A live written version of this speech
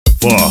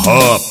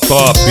Forró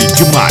top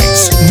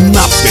demais,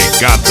 na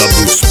pegada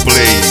dos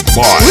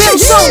playboys.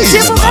 Wilson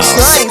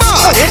Divulgações,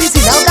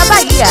 original da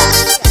Bahia.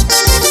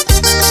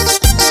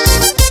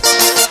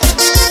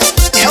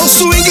 É o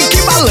swing que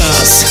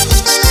balança.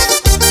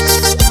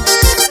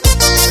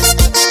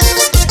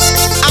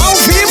 Ao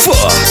vivo.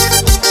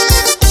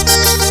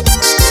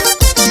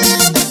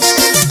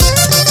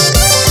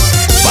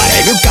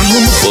 Parei meu carro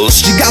no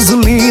posto de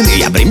gasolina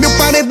e abri meu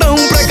paredão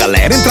pra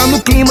galera entrar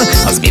no clima.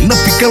 As minas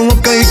ficam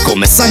loucas e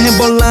começam a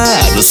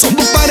rebolar. No som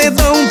do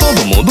paredão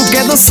todo mundo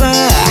quer dançar.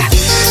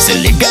 Cê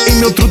liga aí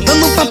meu truta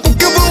no papo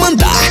que eu vou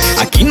mandar.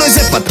 Aqui nós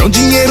é patrão,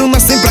 dinheiro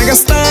nós tem pra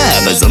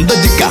gastar. Nós anda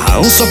de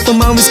carrão, só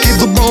tomar um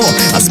esquido bom.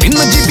 As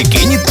minas de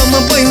biquíni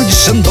tomam banho de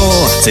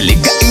xandó. Cê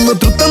liga aí meu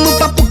truta no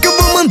papo que eu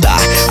vou mandar.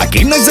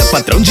 Aqui nós é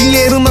patrão,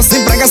 dinheiro nós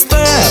tem pra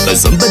gastar.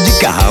 Nós anda de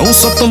carrão,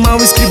 só tomar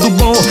um esquido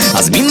bom.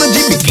 As minas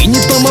de biquíni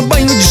tomam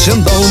banho de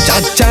xandó.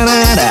 Tchá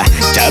tcharara,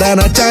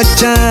 tcharara tchá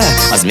tchá.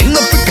 As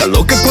minas ficam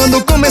loucas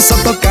quando começa a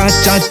tocar.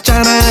 Tchá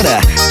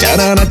tcharara,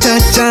 tcharara tchá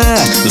tchá.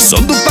 No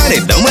som do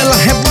paredão ela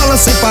rebola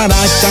sem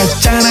parar. Tchá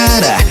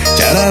tcharara,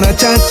 tcharara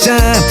tchá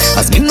tchá.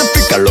 As minas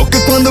ficam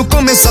loucas quando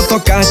começa a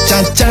tocar.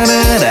 Tchá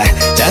tcharara,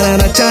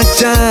 tcharara tchá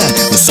tchá.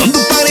 No som do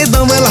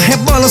paredão ela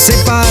rebola sem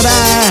parar.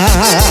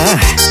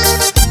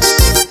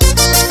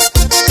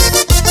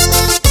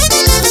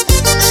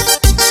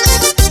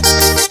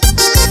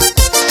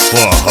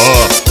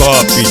 Forró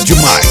top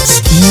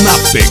demais, na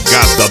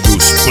pegada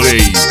dos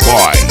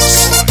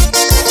playboys.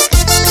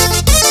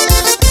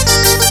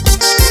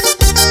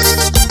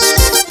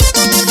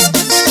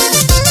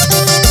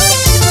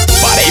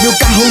 Parei meu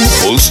carro no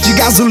posto de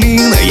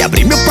gasolina e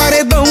abri meu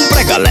paredão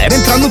pra galera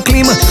entrar no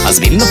clima. As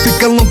minas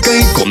ficam loucas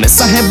e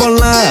começam a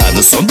rebolar.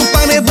 No som do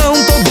paredão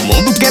todo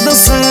mundo quer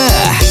dançar.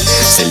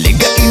 Cê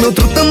liga aí meu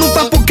truta no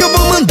papo que eu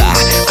vou mandar.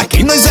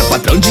 Aqui nós é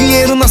patrão,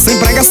 dinheiro nós tem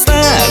pra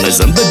gastar. Nós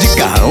anda de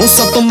carrão,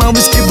 só tomar um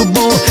esquido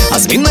bom.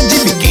 As minas de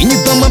biquíni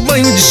tomam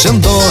banho de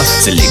xandó.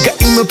 Cê liga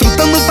aí meu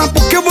truta no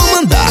papo que eu vou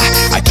mandar.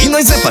 Aqui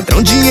nós é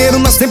patrão, dinheiro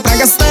nós tem pra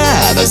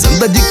gastar. Nós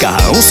anda de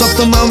carrão, só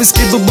tomar um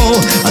esquido bom.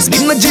 As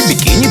minas de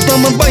biquíni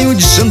tomam banho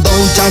de xandó.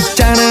 Tchá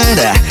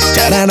tcharara,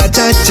 tcharara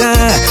tchá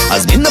tchá.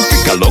 As minas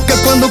ficam loucas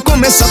quando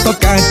começa a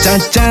tocar. Tchá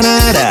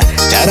tcharara,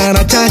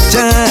 tcharara tchá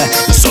tchá.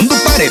 No som do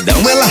paredão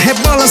ela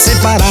rebola sem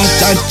parar.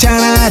 Tchá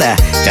tcharara,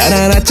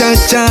 tcharara tchá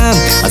tchá.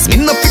 As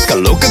minas ficam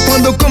loucas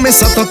quando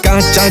começa a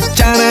tocar. Tchá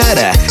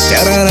tcharara,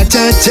 tcharara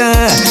tchá tchá.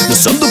 No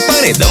som do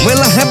paredão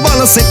ela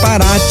rebola sem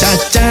parar. Tchá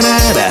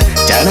tcharara,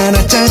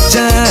 tcharara tchá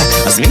tchá.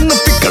 As minas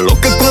ficam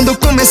loucas quando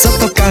começa a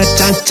tocar.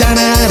 Tchá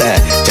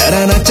tcharara,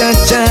 tcharara tchá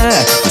tchá.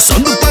 No som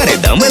do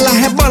paredão ela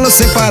rebola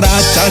sem parar.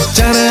 Tchá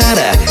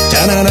tcharara,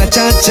 tcharara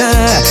tchá tchá.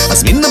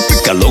 As minas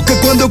ficam loucas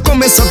quando eu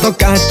começo a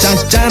tocar. Tchá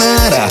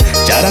tcharara,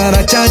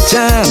 tcharara tchá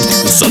tchá.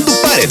 No som do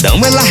paredão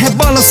ela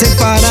rebola sem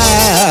parar.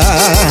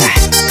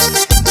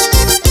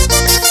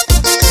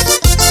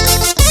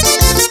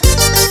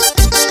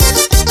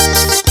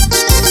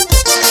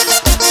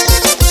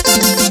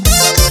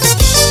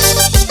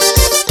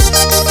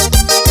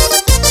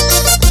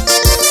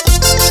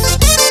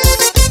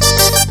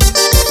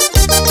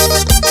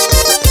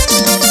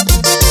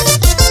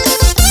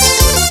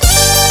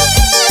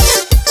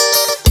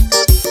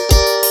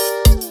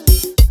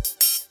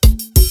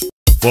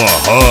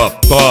 Forró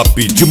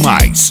top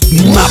demais,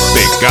 na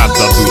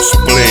pegada dos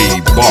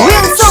playboys.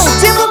 Wilson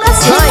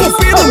Divulgações,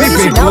 Cupido me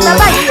original pegou. da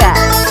Bahia.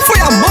 Foi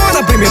amor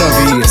à primeira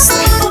vista.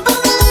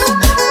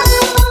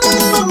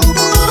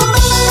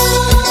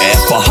 É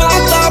forró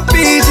top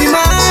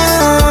demais.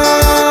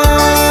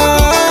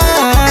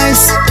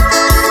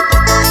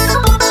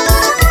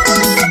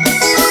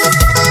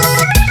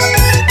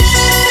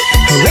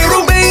 Eu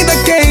lembro bem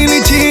daquele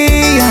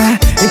dia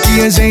em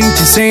que a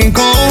gente se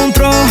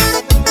encontrou.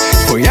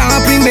 Foi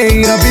a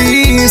primeira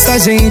vista, a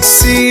gente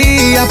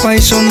se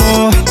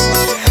apaixonou.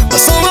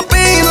 Bastou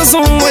apenas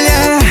um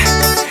olhar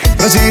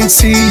pra gente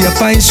se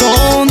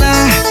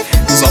apaixonar.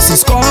 Os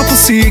nossos corpos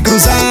se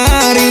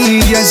cruzarem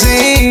e a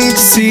gente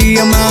se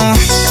amar.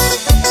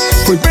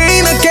 Foi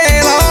bem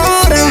naquela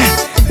hora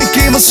em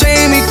que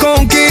você me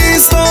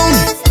conquistou.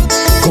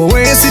 Com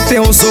esse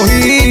teu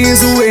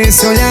sorriso,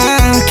 esse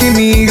olhar que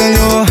me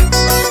ganhou.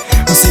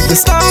 Um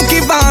simples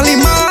toque vale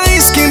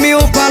mais que mil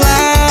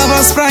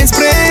palavras pra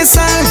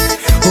expressar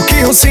o que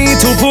eu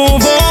sinto por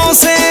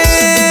você.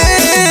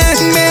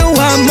 Meu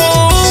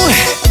amor,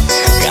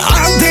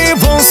 cadê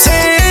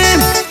você?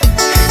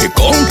 E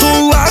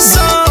conto as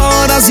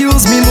horas e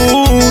os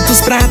minutos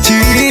pra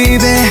te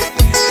ver.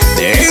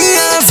 Tem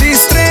as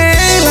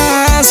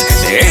estrelas,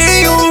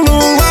 tem o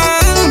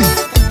luar,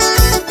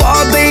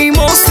 podem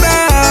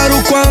mostrar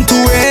o quanto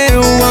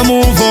eu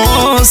amo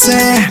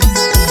você.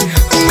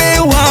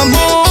 Meu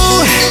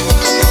amor,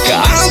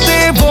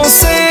 cadê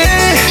você?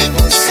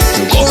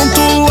 Eu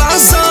conto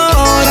as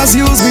horas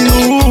e os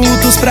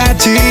minutos pra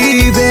te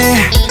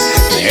ver.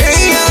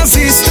 Tem as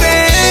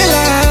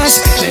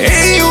estrelas,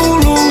 tem o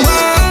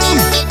luar,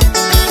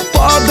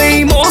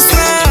 podem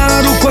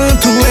mostrar o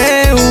quanto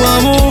eu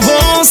amo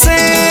você.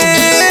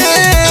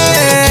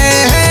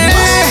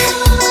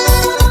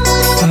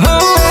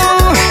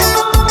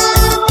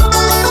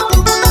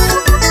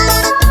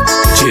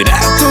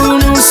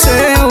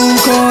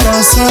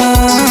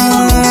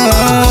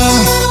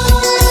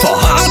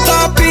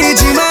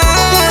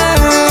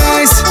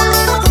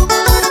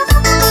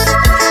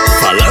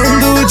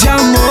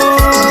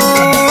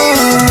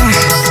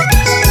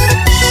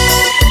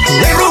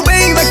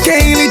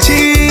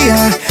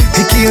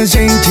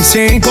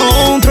 se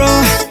encontrou.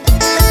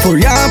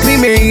 Foi à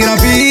primeira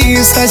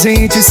vista, a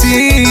gente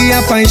se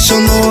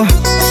apaixonou.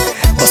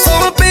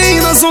 Bastou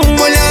apenas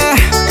um olhar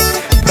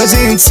pra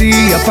gente se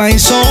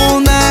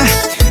apaixonar,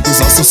 os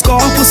nossos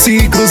corpos se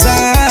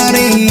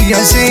cruzarem e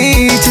a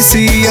gente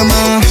se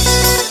amar.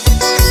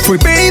 Foi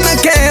bem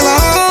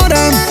naquela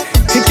hora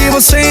em que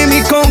você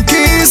me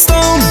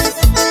conquistou,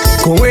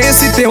 com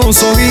esse teu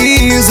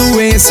sorriso,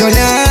 esse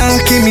olhar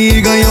que me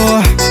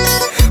ganhou.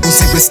 Um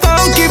simples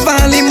toque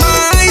vale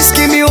mais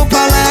que 1000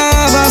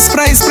 palavras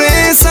pra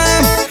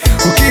expressar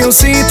o que eu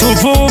sinto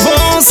por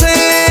você.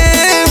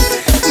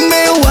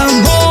 Meu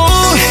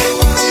amor,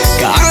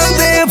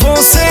 cadê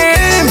você?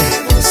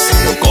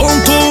 Eu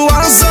conto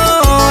as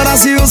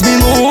horas e os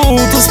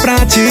minutos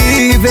pra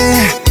te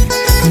ver.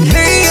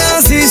 Nem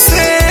as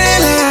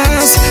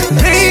estrelas,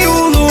 nem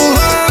o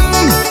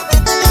luar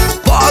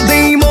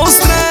podem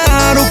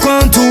mostrar o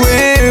quanto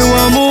eu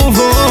amo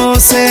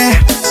você.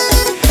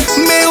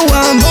 Meu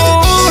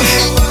amor,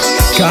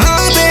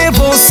 cadê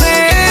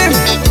você?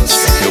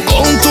 Eu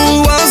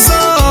conto as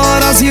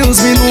horas e os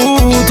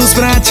minutos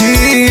pra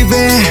te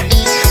ver.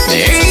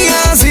 Nem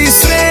as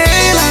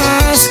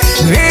estrelas,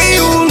 nem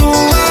o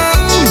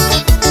luar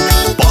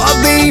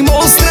podem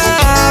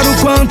mostrar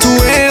o quanto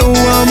eu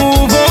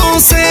amo você.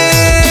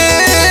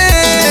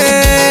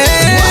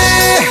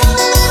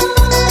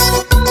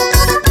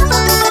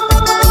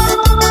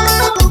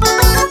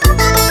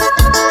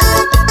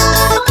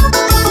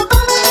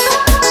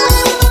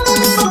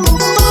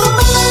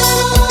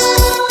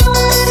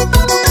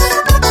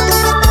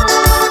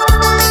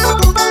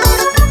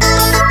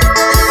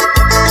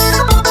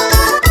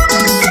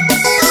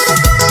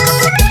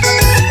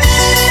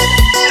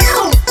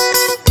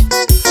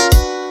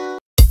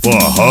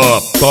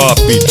 Forró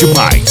top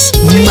demais,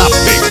 na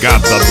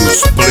pegada dos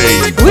Wilson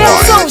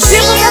playboys.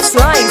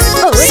 Divulgações,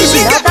 o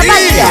original da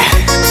Bahia.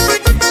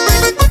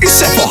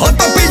 Isso é forró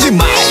top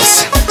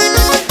demais,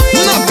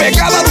 na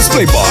pegada dos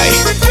playboy.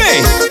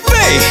 Vem,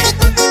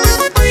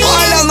 vem,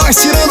 olha nós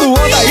tirando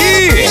onda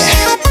aí.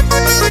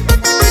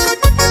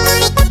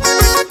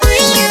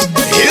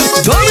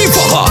 Retorno em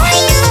forró.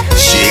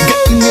 Chega,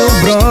 meu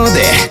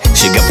brother,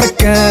 chega pra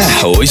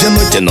cá. Hoje a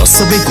noite é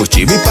nossa, vem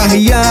curtir, vem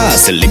parrear.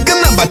 Se liga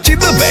na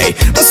batida, véi,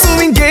 da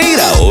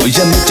swingueira.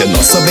 Hoje a noite é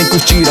nossa, vem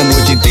curtir a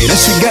noite inteira.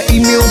 Chega aí,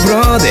 meu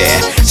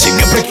brother,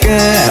 chega pra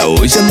cá.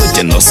 Hoje a noite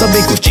é nossa,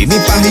 vem curtir, vem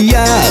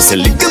parrear. Se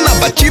liga na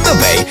batida,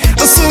 véi,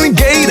 da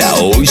swingueira.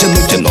 Hoje a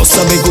noite é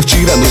nossa, vem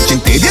curtir a noite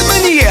inteira. E a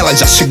Daniela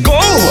já chegou.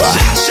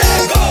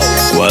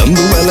 Quando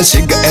ela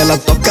chega, ela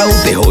toca o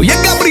terror. E a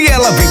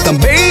Gabriela vem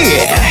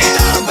também.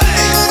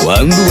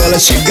 Quando ela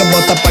chega,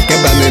 bota pra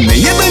quebrar neném.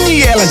 E a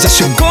Daniela já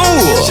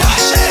chegou.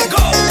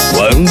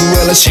 Quando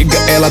ela chega,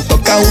 ela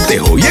toca o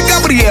terror. E a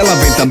Gabriela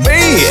vem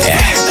também.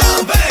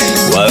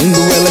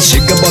 Quando ela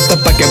chega, bota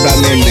pra quebrar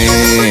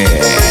neném.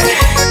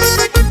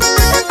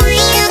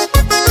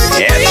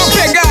 É na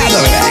pegada,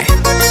 véi.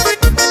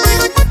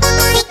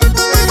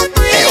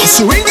 É o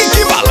swing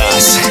que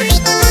balança.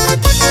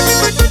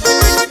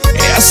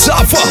 É só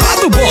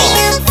forrado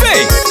bom.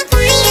 Vem.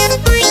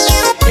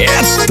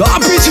 É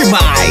top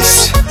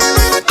demais.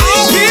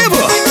 Ao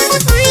vivo.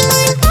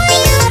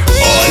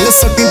 Olha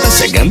só quem tá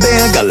chegando,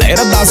 é a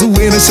galera da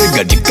zoeira.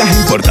 Chega de carro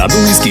importado,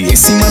 uísque em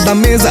cima da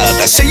mesa.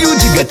 Tá cheio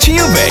de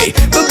gatinho, véi,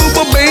 dando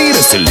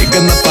bobeira. Se liga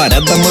na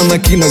parada, mano,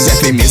 aqui nós é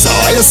firmeza.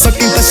 Olha só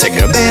quem tá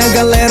chegando, é a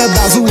galera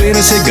da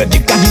zoeira. Chega de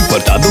carro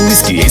importado,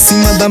 uísque em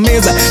cima da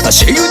mesa. Tá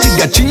cheio de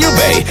gatinho,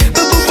 véi,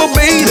 dando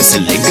bobeira. Se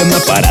liga na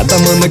parada,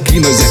 mano, aqui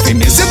nós é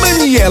firmeza. E a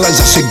Daniela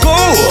já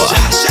chegou.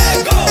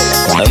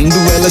 Quando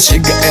ela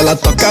chega, ela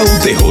toca o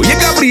terror. E a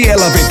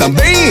Gabriela vem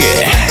também.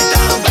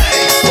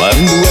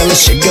 Quando ela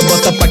chega,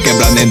 bota pra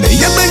quebrar neném.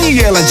 E a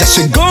Daniela já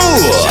chegou.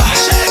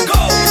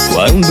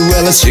 Quando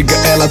ela chega,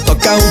 ela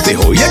toca o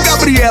terror. E a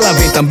Gabriela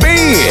vem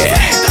também.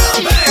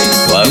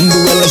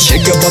 Quando ela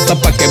chega, bota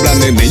pra quebrar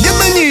neném. E a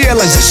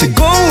Daniela já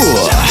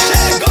chegou.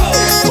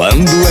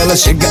 Quando ela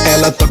chega,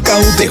 ela toca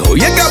o terror.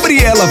 E a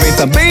Gabriela vem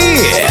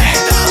também.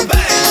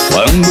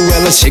 Quando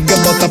ela chega,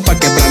 bota pra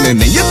quebrar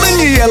neném. E a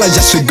Daniela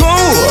já chegou.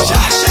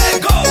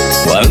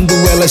 Quando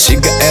ela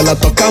chega, ela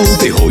toca o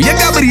terror. E a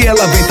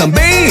Gabriela vem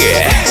também.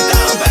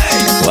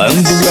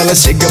 Quando ela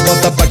chega,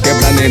 bota pra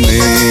quebrar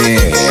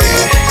neném.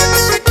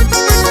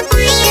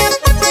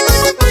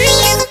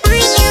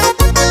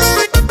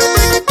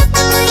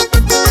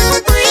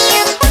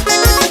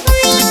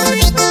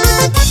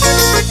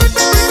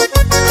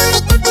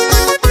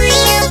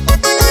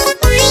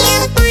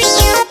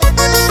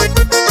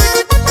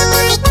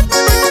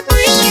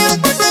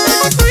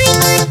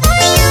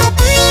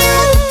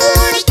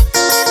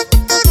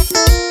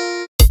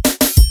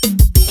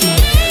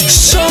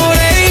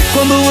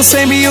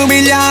 Você me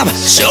humilhava,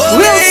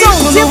 chorei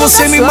quando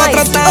você me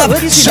maltratava,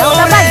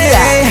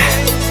 chorei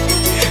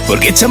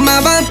porque te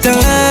amava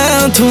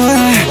tanto.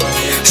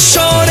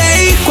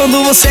 Chorei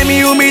quando você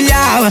me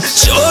humilhava,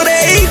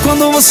 chorei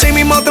quando você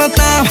me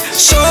maltratava,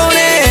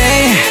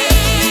 chorei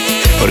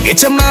porque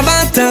te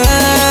amava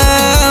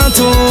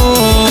tanto.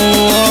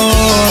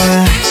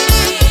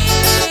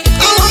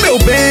 Alô, meu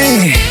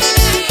bem,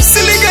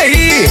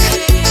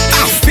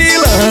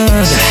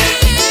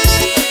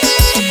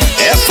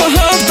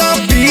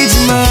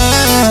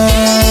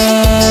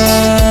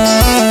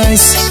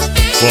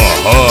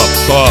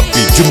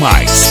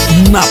 demais,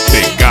 na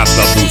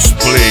pegada dos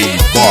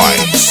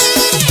playboys.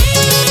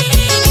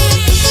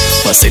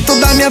 Passei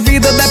toda a minha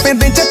vida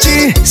dependente a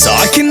ti, só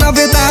que na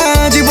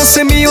verdade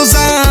você me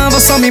usava,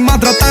 só me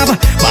maltratava,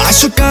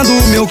 machucando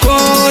o meu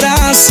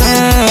coração.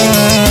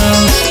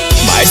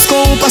 Mas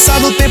com o passar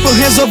do tempo eu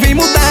resolvi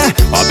mudar.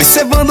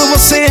 Observando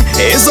você,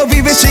 resolvi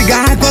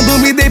investigar. Quando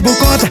me dei por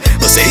conta,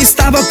 você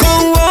estava com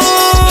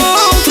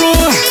outro.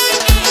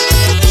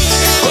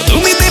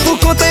 Quando me dei por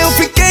conta eu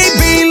fiquei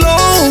bem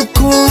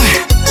louco.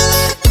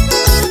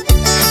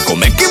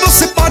 Como é que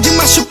você pode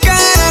machucar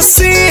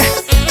assim?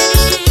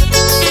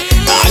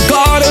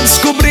 Agora eu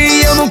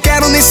descobri, eu não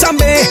quero nem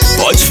saber.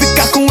 Pode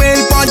ficar com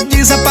ele, pode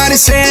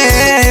desaparecer.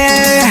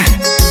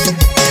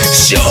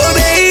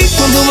 Chorei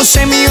quando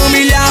você me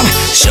humilhava,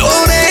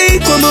 chorei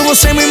quando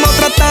você me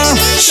maltratava,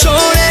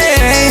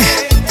 chorei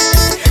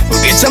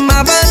porque te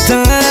amava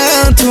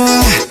tanto.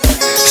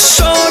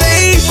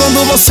 Chorei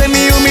quando você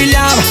me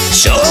humilhava,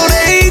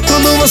 chorei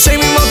quando você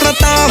me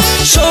maltratava,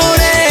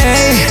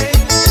 chorei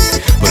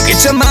porque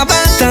te amava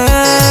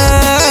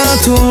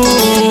tanto.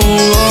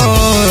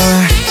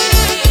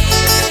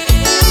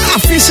 A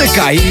ficha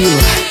caiu,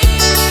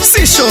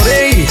 se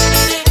chorei,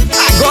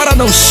 agora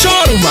não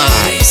choro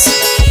mais.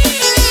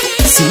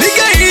 Se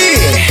liga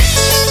aí,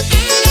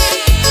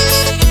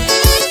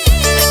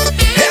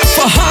 é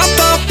forró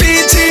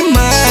top demais.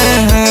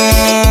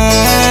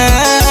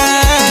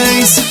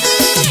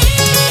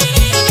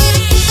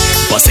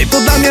 Passei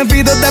toda a minha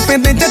vida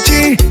dependente a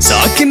ti, só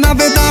que na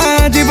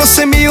verdade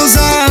você me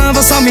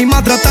usava, só me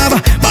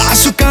maltratava,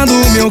 machucando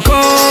o meu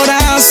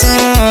coração.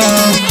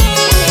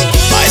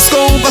 Mas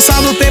com o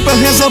passar do tempo eu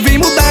resolvi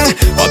mudar.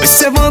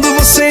 Observando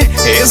você,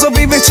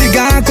 resolvi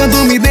investigar. Quando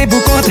me dei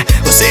por conta,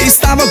 você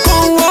estava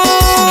com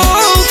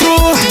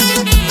outro.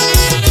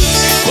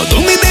 Quando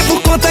me dei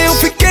por conta eu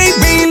fiquei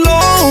bem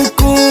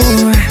louco.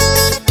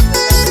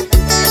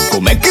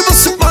 Como é que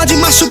você pode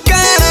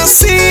machucar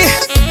assim?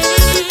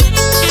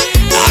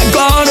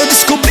 Agora eu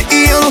descobri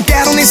e eu não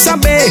quero nem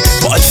saber.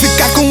 Pode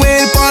ficar com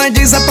ele, pode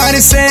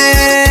desaparecer.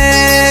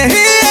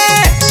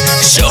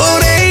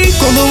 Chorei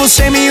quando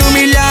você me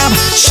humilhava,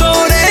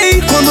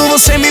 chorei quando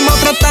você me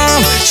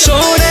maltratava,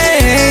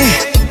 chorei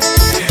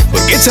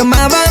porque te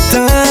amava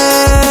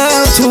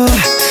tanto.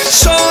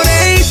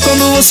 Chorei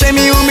quando você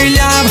me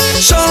humilhava,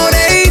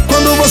 chorei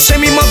quando você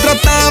me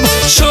maltratava,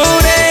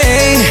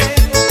 chorei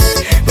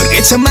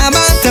porque te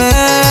amava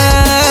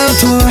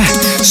tanto.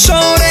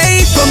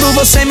 Chorei quando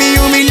você me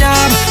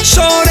humilhava,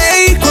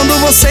 chorei quando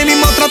você me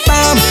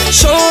maltratava,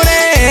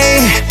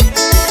 chorei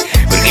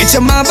porque te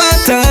amava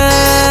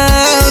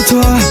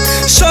tanto.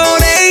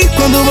 Chorei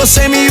quando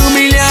você me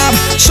humilhava,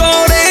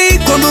 chorei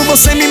quando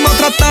você me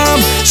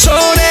maltratava,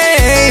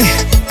 chorei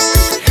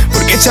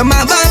porque te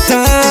amava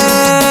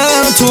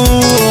tanto.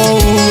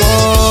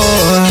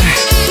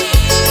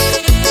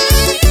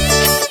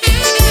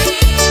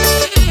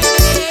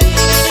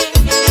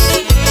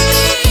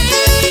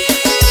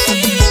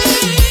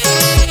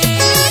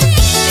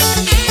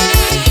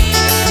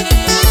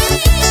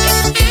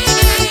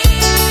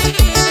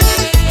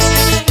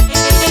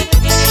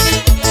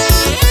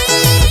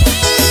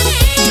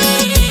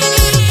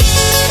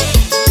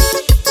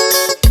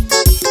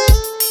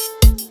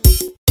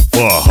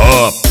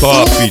 Forró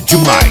top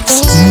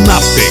demais, na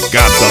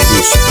pegada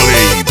dos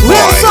playboys.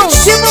 Wilson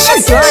de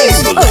Promoções,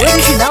 o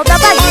original da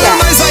Bahia. Olha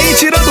nós aí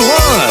tirando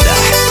onda,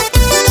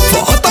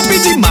 forró top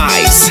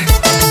demais,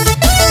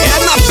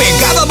 é na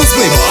pegada dos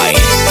playboy.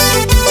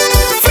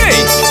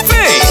 Vem,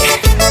 vem.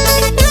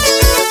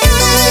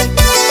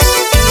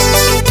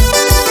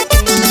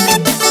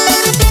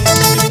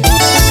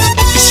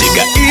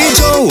 Chega aí,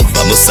 Joe,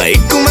 vamos sair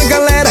com uma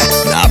galera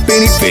na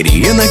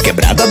periferia, na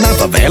quebrada da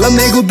favela.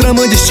 Nego,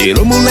 drama de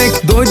estilo, moleque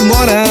doido,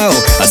 moral.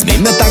 As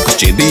minas tá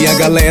curtindo e a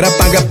galera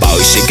paga pau.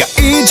 E chega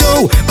aí,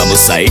 Joe, vamos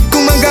sair com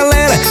uma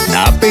galera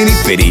na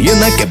periferia,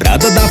 na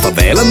quebrada da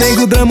favela.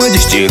 Nego, drama de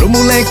estilo,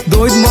 moleque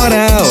doido,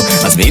 moral.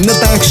 As minas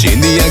tá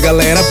curtindo e a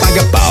galera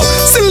paga pau.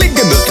 Se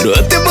liga, meu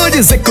truta, eu vou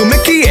dizer como é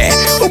que é.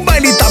 O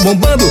baile tá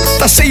bombando,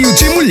 tá cheio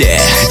de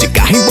mulher, de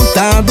carro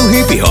importado,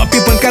 hip hop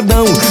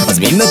pancadão. As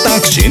minas tá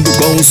curtindo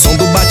com o som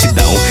do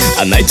batidão.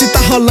 A night tá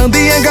rolando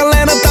e a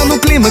galera tá no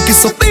clima, que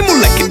só tem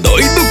moleque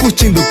doido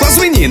curtindo com as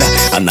meninas.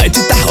 A night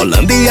tá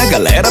rolando e a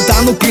galera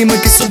tá no clima,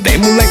 que só tem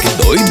moleque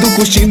doido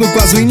curtindo com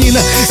as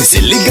meninas. E se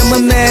liga,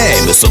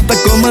 mané, meu som tá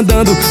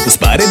comandando os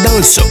paredão.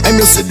 O show é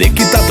meu CD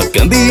que tá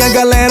tocando e a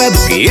galera do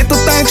gueto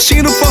tá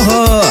curtindo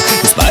forró.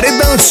 Os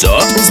paredão, show,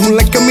 os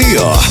moleque é o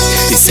melhor.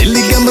 E se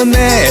liga,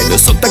 mané, meu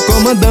som tá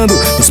comandando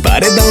os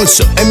paredão. O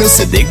show é meu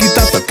CD que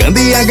tá tocando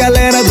e a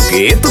galera do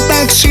gueto tá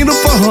curtindo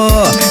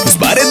forró. Os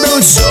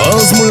paredão, show,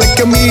 os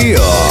moleque é o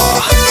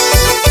melhor.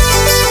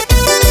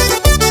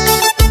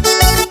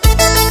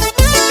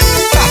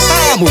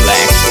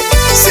 Moleque,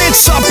 sente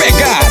só a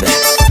pegada.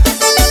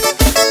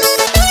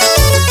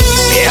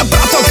 É pra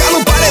tocar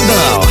no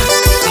paredão.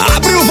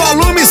 Abre o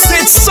volume e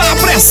sente só a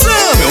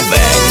pressão, meu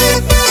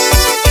velho.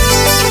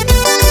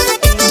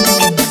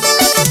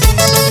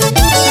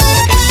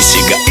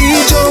 Chega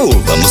aí,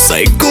 Joe, vamos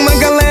sair com uma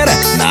galera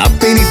na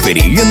periferia.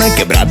 periferia, na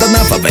quebrada, na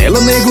favela,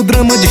 nego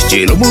drama de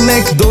estilo,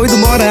 moleque doido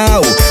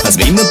moral. As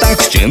minas tá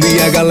curtindo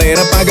e a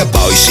galera paga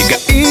pau. E chega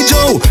e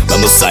Joe,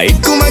 vamos sair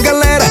com uma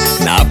galera.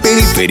 Na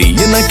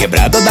periferia, na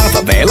quebrada da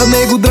favela,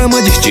 nego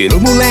drama de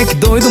estilo, moleque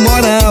doido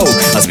moral.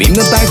 As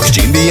minas tá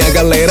curtindo e a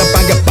galera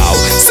paga pau.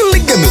 Se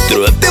liga meu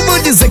truta, eu vou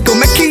dizer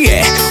como é que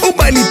é. O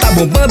baile tá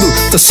bombando,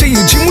 tá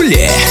cheio de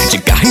mulher, de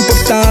carro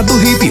importado,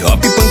 hip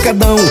hop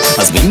pancadão.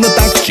 As minas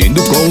tá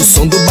curtindo com o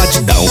som do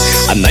batidão.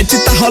 A noite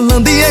tá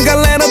rolando e a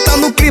galera tá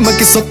no clima,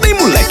 que só tem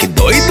moleque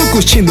doido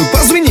curtindo com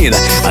as meninas.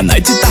 A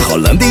noite tá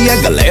rolando e a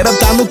galera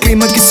tá no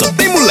clima, que só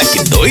tem moleque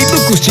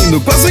doido curtindo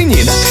com as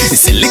meninas. E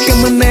se liga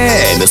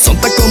mané, meu som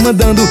tá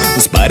comandando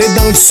os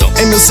paredão de som.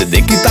 É meu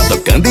CD que tá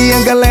tocando e a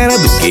galera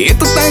do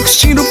gueto tá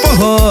curtindo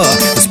forró.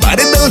 Os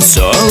paredão de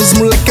som, os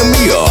moleque é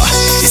melhor.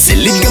 E se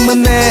liga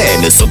mané,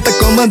 meu som tá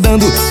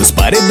comandando os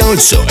paredão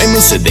de som. É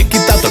meu CD que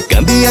tá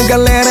tocando e a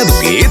galera do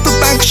gueto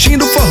tá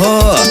curtindo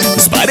forró.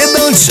 Os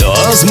paredão de som,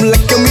 os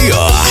moleque é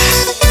melhor.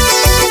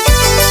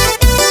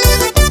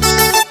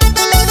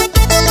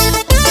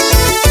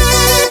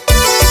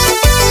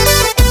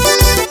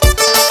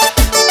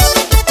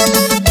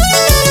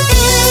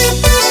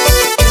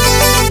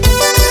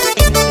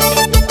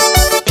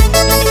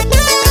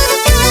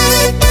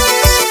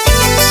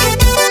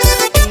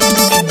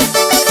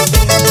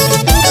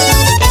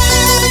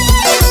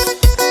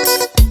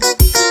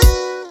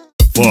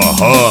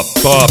 Forró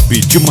top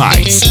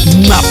demais,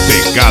 na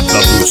pegada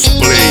dos Wilson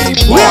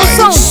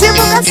Playboys.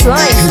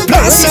 Divulgações,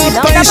 Pra se original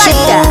da Bahia.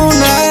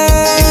 apaixonar,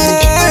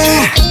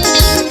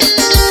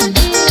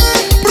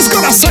 pros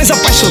corações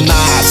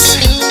apaixonados,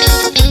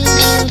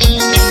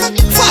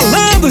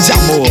 falando de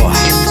amor.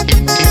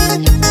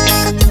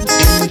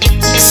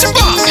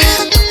 Simbora!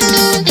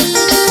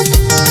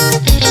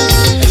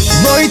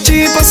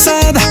 Noite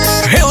passada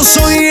eu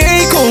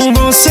sonhei com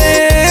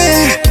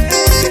você,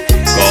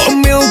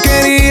 como eu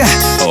queria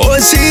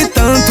hoje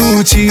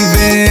tanto te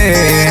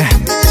ver.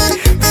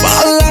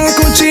 Falar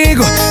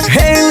contigo,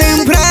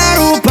 relembrar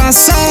o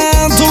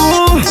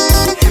passado,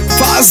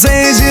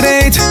 fazer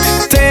direito,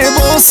 ter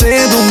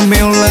você do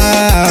meu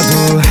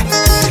lado.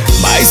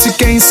 Mas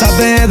fiquei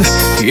sabendo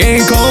que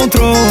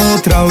encontrou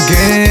outro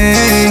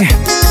alguém.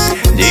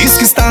 Diz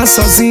que está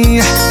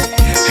sozinha,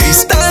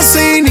 está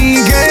sem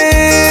ninguém.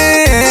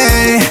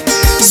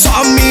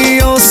 Só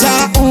me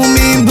ouça um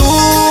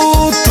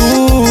minuto,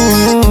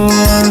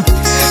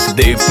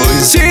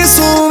 depois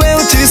disso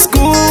eu te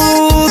escuto.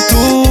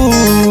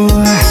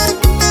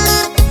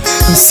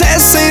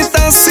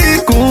 60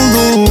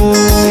 segundos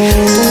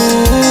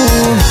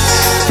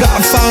pra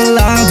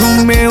falar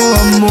do meu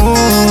amor.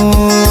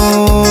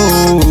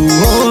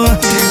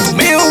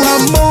 Meu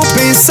amor,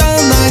 pensa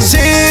na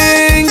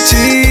gente.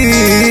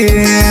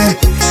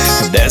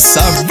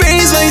 Dessa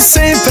vez vai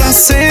ser pra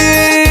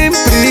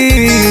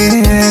sempre.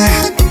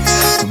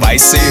 Vai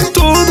ser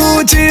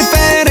tudo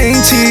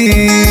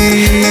diferente.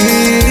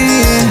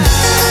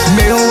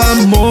 Meu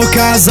amor,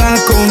 casa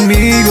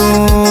comigo.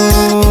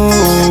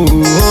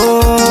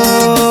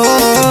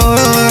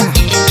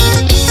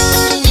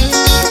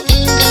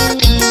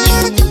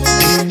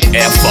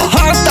 É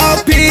forró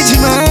top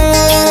demais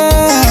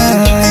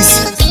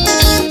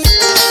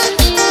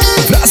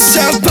pra se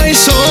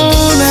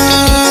apaixonar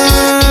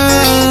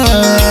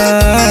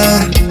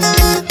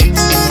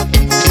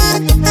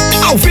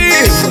ao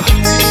vivo.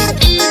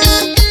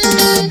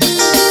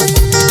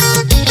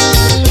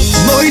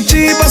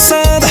 Noite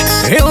passada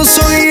eu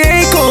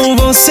sonhei com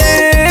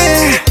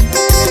você,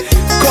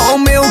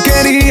 como eu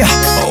queria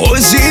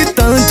hoje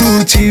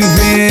tanto te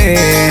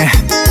ver.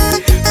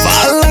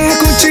 Falar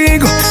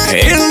contigo,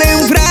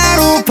 relembrar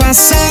o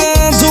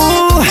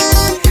passado,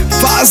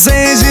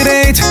 fazer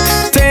direito,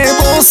 ter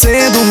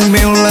você do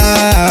meu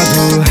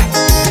lado.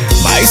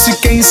 Mas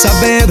fiquei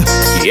sabendo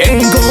que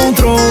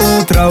encontrou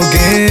outro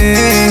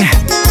alguém.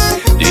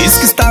 Diz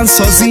que está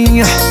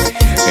sozinha,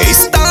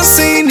 está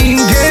sem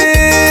ninguém.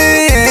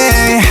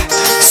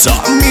 Só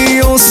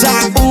me ouça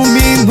um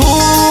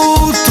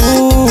minuto,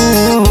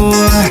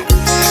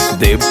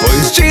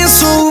 depois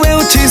disso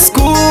eu te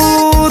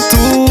escuto.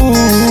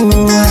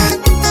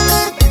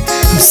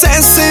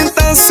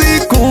 60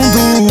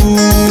 segundos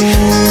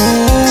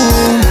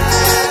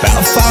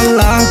pra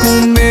falar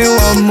com meu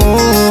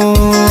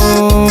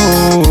amor.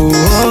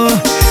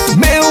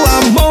 Meu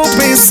amor,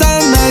 pensa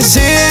na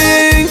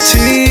gente.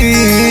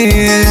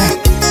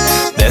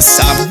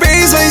 Dessa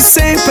vez vai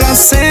ser pra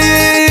sempre.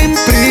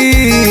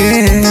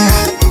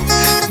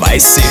 Vai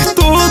ser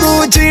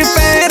tudo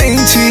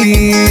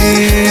diferente.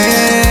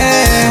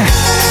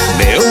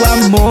 Meu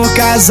amor,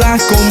 casa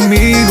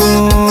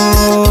comigo.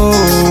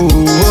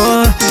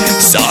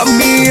 Só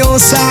me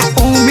ouça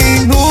um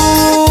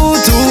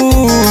minuto,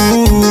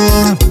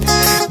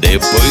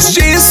 depois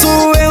disso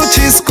eu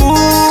te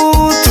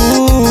escuto.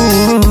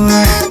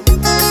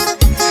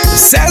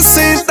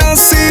 60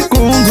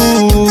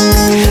 segundos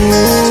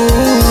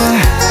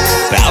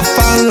pra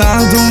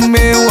falar do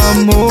meu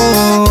amor.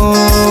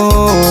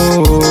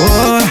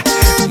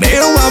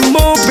 Meu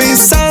amor,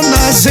 pensa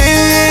na gente.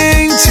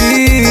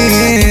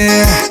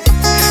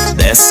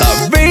 Dessa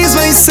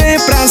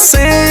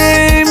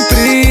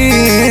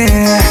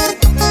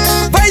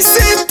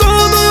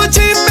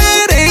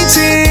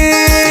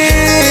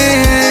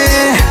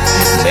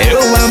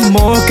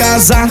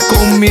casar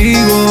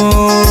comigo.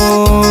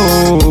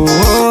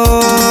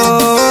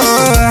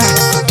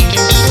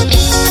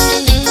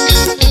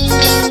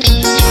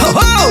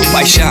 Oh,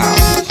 paixão.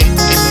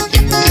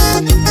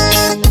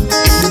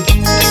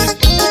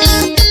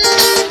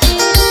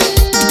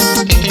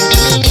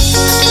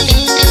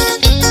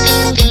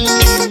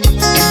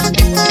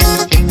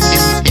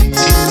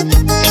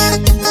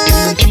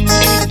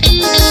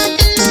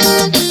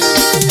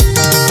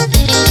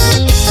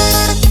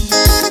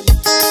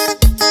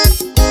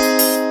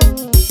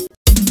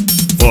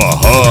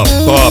 Forró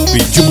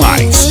top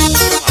demais.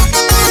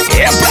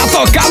 É pra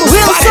tocar nos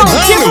Wilson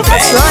paredão,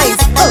 Divulgações,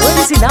 o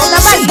original da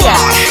Bahia.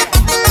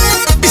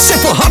 Isso é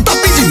forró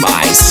top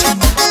demais.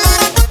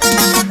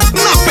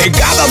 Na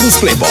pegada dos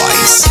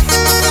playboys.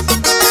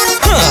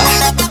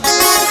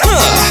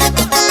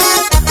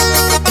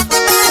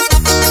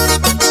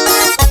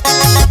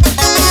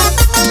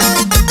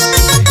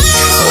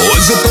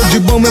 Hoje eu tô de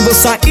bom, eu vou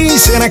sair,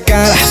 encher na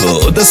cara.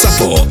 Vou dançar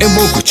forró, eu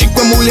vou curtir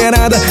com a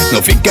mulherada.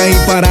 Não fica aí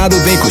parado,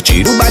 vem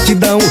curtir o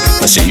batidão.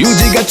 Tá cheio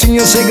de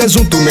gatinha, chega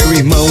junto, meu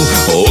irmão.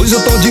 Hoje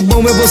eu tô de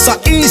bom, eu vou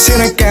sair, encher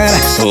na cara.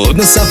 Vou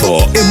dançar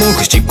forró, eu vou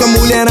curtir com a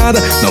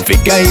mulherada. Não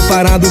fica aí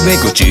parado, vem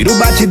curtir o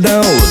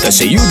batidão. Tá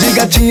cheio de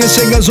gatinha,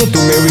 chega junto,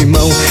 meu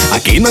irmão.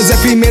 Aqui nós é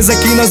firmeza,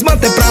 aqui nós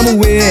bate pra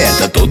moer.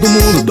 Tá todo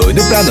mundo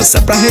doido pra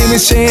dançar, pra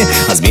remexer.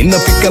 As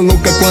minas ficam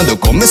loucas quando eu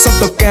começo a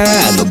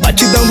tocar. No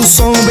batidão do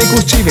som, vem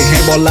curtir, vem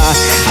rebolar.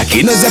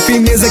 Aqui nós é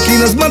firmeza, aqui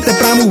nós bate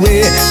pra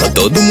moer. Tá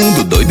todo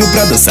mundo doido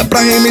pra dançar,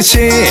 pra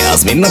remexer.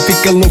 As minas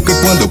ficam loucas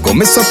quando eu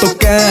começo a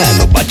tocar.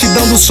 No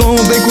batidão do som,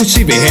 vem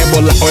curtir, vem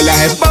rebolar. Olha,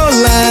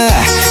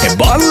 rebola,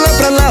 rebola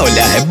pra lá,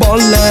 olha,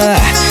 rebola.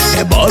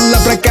 Rebola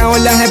pra cá,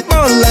 olha,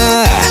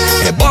 rebola.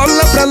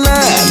 Rebola pra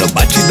lá, no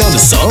batidão do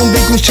som,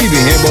 vem curtir,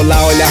 vem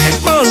rebolar. Olha,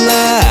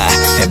 rebola,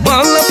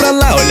 rebola pra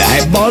lá, olha,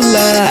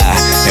 rebola.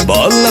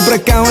 Rebola pra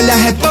cá, olha,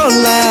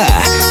 rebola.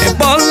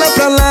 Rebola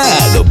pra lá,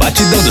 no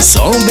batidão do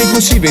som, vem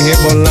curtir, vem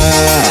rebolar.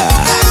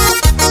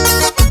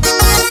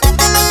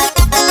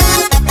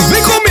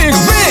 Vem comigo,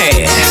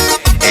 vem!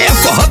 É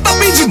forró tá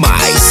bem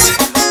demais.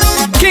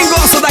 Quem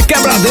gosta da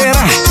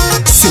quebradeira,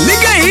 se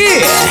liga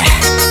aí.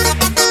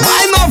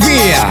 Vai,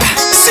 novinha,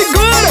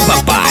 segura,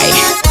 papai.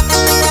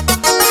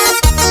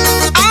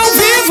 Ao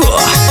vivo.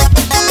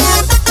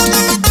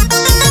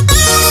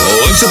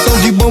 Hoje eu tô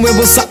de bom, eu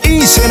vou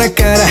sair, encher na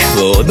cara.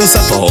 Vou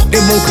dançar forró,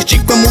 eu vou curtir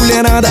com a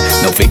mulherada.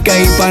 Não fica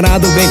aí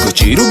parado, vem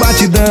curtir o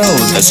batidão.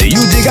 Tá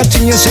cheio de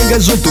gatinha, chega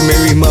junto,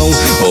 meu irmão.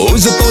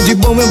 Hoje eu tô de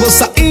bom, eu vou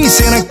sair,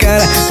 encher na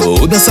cara.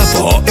 Vou dançar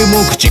forró, eu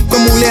vou curtir com a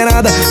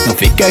mulherada. Não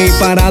fica aí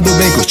parado,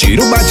 vem curtir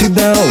o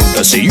batidão.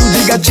 Tá cheio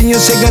de gatinha,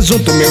 chega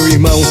junto, meu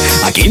irmão.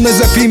 Aqui nós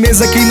é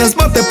firmeza, aqui nós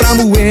bota pra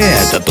moer.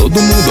 Tá todo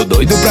mundo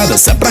doido pra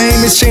dançar, pra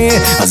remexer.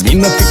 As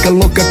minas ficam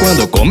loucas quando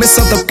eu começo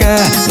a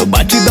tocar. No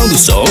batidão do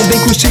som, vem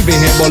curtir, vem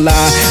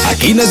rebolar.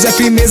 Aqui nós é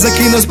firmeza,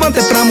 aqui nós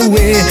bota pra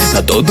moer.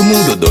 Tá todo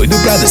mundo doido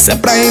pra dançar,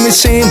 pra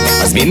remexer.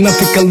 As minas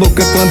ficam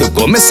loucas quando eu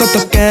começo a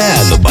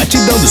tocar. No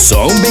batidão do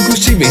som, vem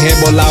curtir, vem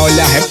rebolar.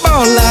 Olha,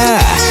 rebola,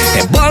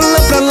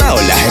 rebola pra lá,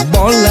 olha,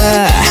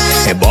 rebola.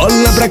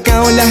 Rebola pra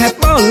cá, olha,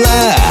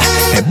 rebola.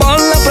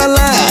 Rebola pra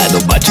lá,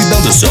 no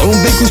batidão do som,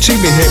 vem curtir,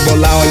 vem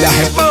rebolar. Olha,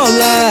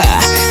 rebola,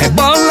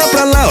 rebola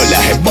pra lá, olha,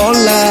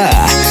 rebola.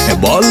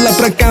 Rebola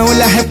pra cá,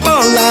 olha,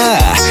 rebola.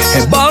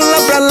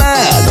 Rebola pra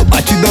lá, no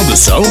batidão do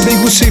som, vem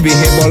curtir, vem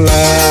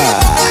rebolar.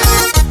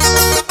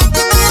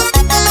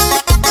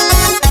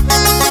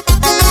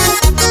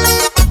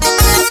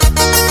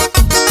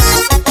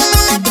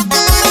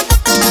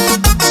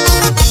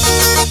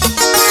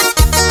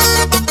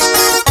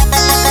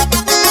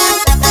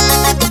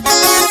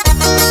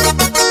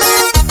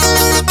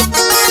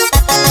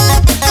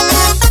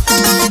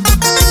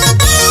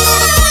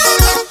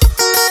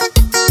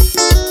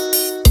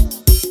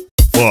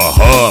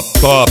 Forró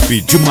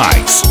top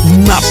demais.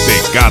 Na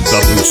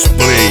pegada dos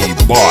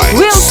playboys.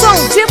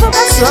 Wilson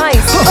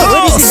Divulgações, o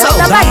original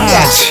da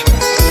Bahia.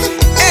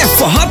 É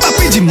forró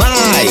top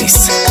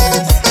demais.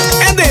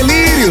 É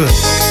delírio,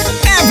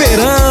 é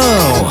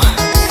verão.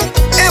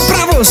 É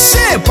pra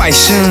você,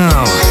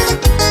 paixão.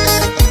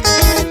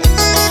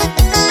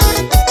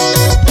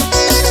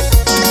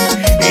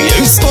 E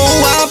eu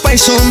estou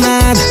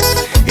apaixonado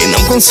e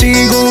não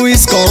consigo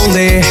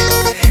esconder.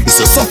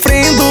 Estou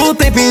sofrendo o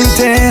tempo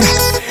inteiro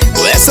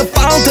com essa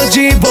falta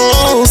de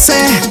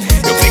você.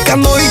 Eu fico a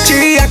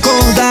noite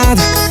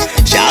acordado,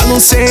 já não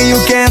sei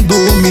o que é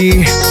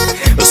dormir.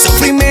 O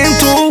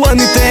sofrimento o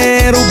ano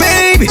inteiro,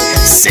 baby,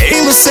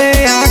 sem você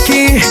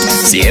aqui.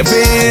 Se é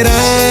verão,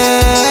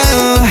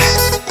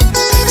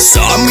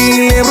 só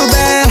me lembro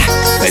dela,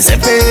 mas é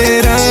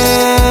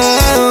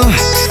verão.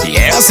 E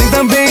é assim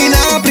também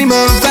na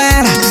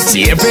primavera.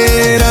 Se é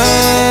verão,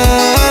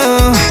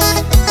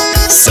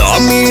 só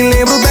me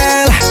lembro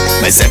dela,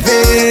 mas é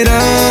verão.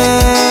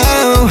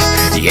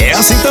 E é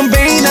assim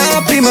também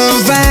na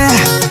primavera.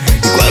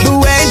 E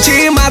quando é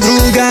de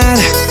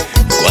madrugada,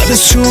 quando a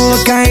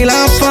chuva cai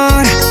lá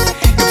fora,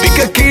 eu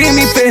fico aqui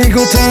me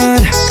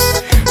perguntando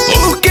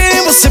por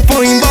que você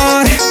foi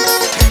embora.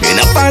 E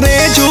na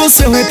parede o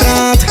seu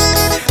retrato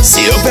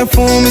seu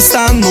perfume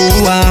está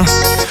no ar.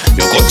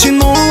 Eu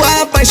continuo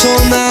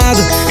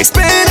apaixonado,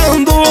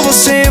 esperando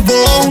você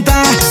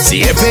voltar.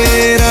 Se é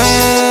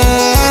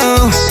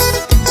verão,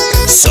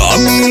 só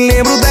me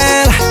lembro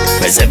dela,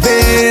 mas é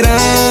verão.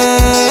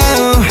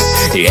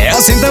 E é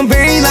assim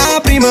também na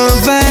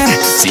primavera.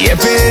 Se é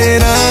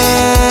verão,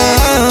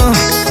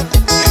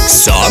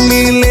 só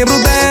me lembro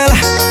dela,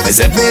 mas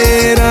é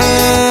verão.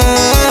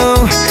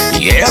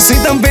 E é assim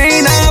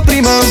também na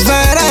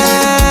primavera.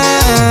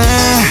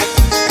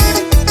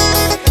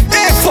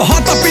 É forró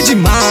top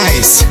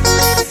demais,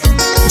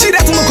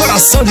 direto no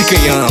coração de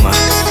quem ama.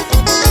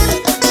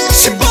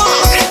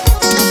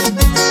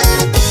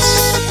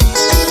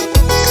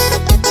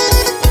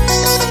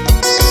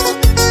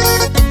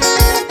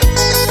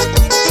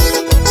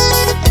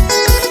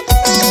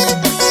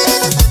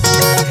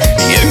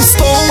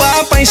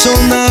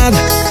 Apaixonado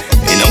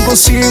e não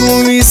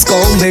consigo me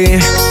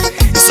esconder.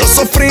 Estou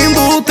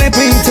sofrendo o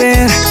tempo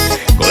inteiro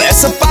com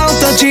essa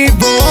falta de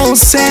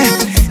você.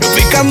 Eu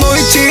fico a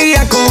noite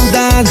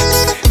acordado,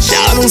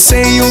 já não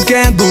sei o que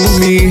é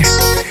dormir.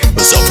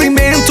 O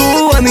sofrimento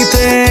o ano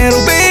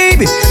inteiro,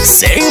 baby,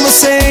 sem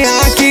você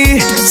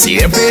aqui. Se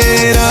é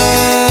verão,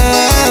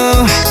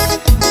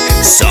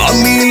 só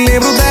me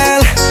lembro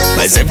dela,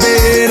 mas é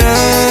verão.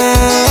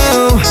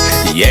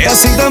 E é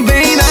assim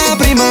também na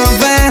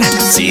primavera.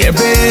 Se é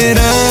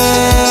verão,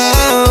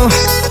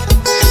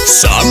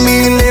 só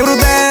me lembro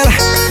dela,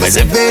 mas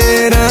é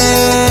verão.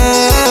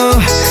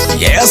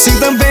 E é assim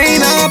também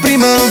na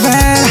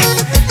primavera.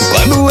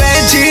 Quando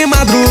é de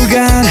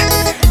madrugada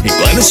e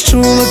quando a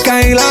chuva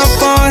cai lá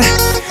fora,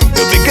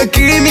 eu fico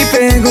aqui me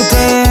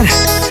perguntando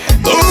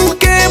por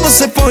que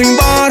você foi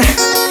embora.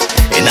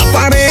 E na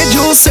parede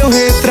o seu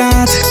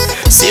retrato,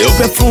 seu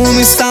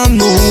perfume está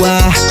no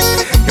ar.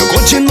 Eu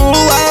continuo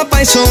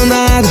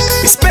apaixonado,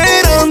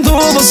 esperando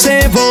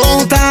você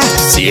voltar.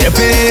 Se é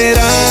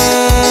verão,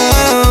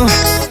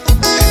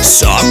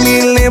 só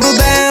me lembro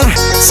dela.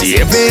 Se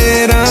é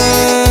verão,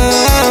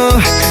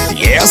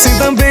 e é assim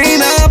também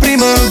na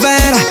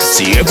primavera.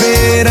 Se é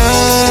verão,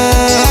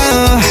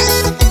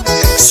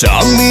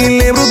 só me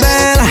lembro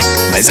dela,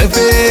 mas é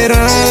verão.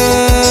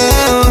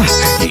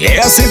 E é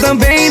assim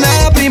também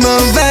na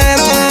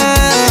primavera.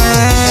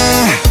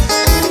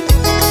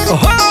 Oh,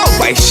 oh,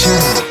 paixão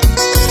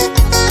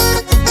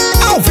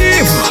ao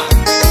vivo.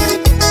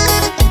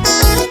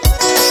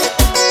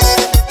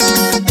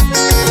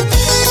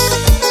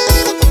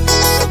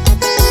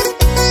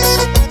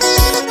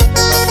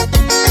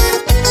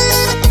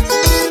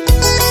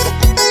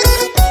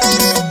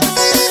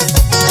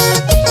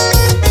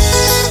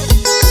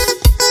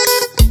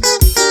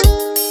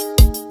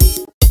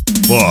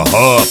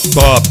 Forró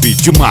top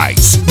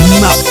demais,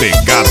 na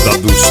pegada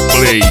dos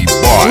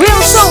Playboys.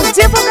 Wilson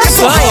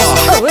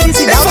Divulgações, o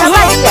original da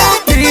Bahia.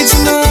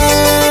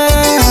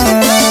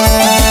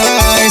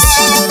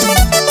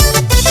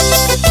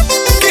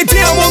 Quem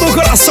tem amor no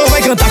coração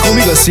vai cantar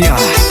comigo assim, ó.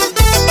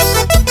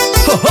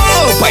 Oh,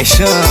 oh,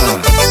 paixão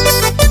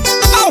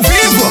ao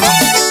vivo.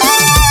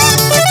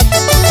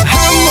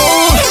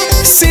 Amor,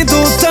 sinto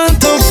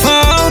tanto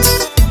falta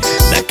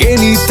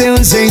daquele teu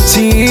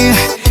jeitinho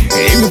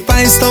que me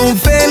faz tão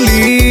feliz.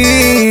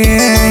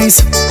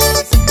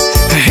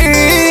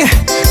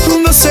 E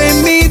você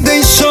me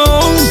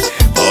deixou,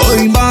 foi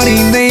embora e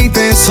nem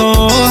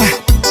pensou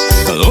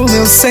no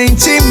meu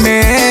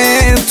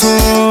sentimento.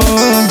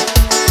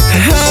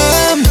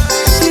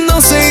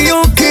 Não sei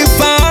o que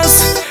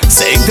faço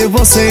sem ter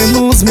você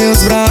nos meus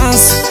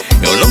braços.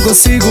 Eu não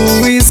consigo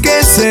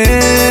esquecer.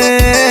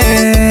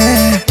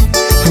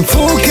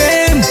 Por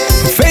que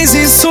fez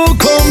isso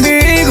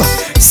comigo?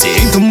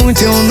 Sinto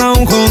muito, eu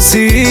não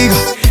consigo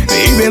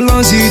viver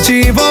longe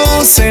de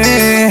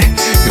você.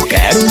 Eu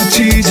quero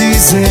te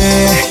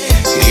dizer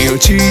que eu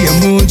te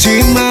amo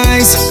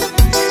demais.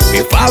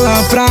 E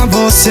falar pra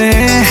você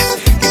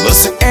que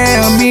você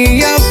é a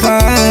minha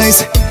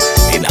paz.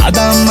 E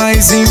nada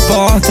mais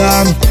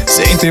importa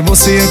sem ter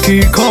você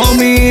aqui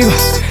comigo.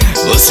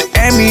 Você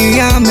é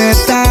minha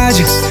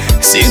metade.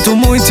 Sinto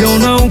muito, eu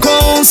não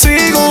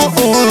consigo.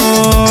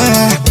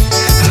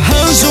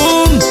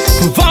 Anjo,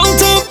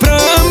 volta pra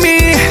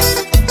mim.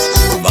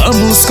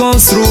 Vamos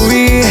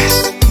construir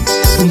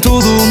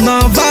tudo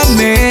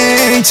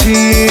novamente.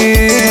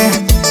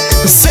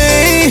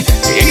 Sei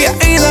que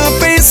ainda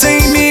pensa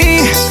em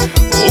mim.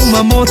 Um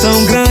amor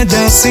tão grande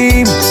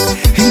assim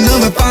e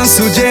não é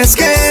fácil de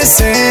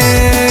esquecer.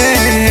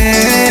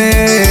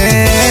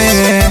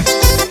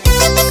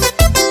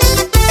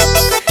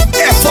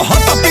 É forró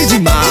top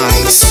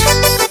demais.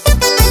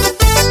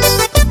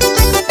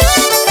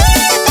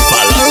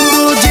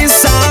 Falando de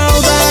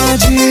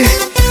saudade,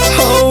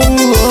 oh,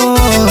 oh.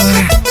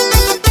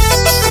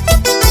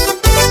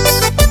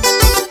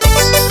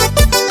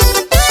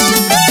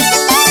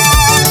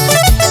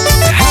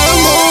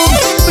 Amor,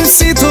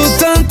 sinto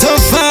tanta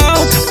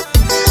falta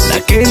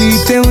daquele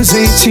teu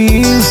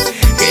jeitinho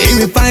que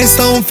me faz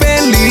tão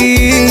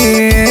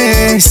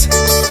feliz.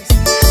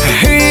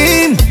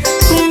 E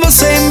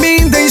você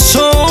me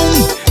deixou,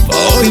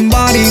 foi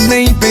embora e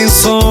nem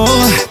pensou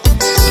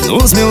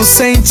os meus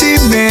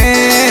sentimentos.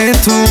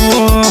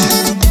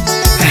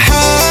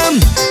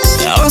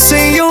 Não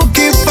sei o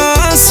que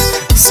faço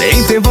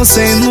sem ter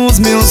você nos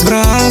meus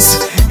braços.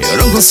 Eu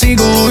não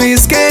consigo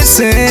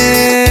esquecer.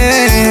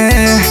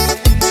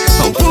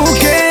 Por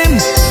que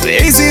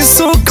fez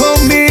isso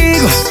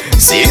comigo?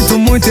 Sinto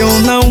muito, eu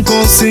não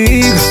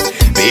consigo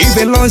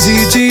viver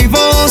longe de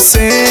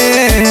você.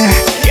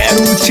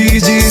 Quero te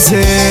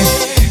dizer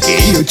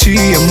que eu te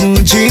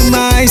amo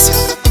demais.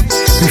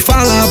 Me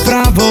fala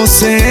pra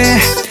você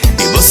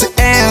que você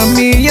é a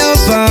minha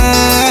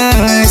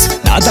paz.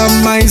 Nada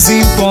mais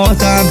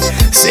importa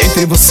sem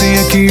ter você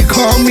aqui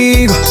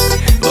comigo.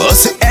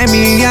 Você é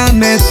minha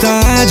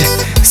metade.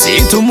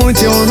 Sinto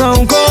muito, eu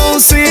não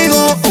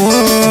consigo.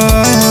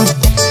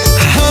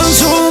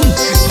 Anjo,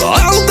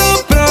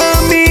 volta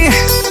pra mim.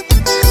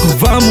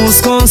 Vamos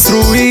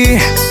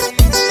construir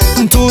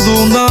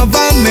tudo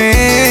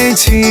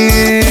novamente.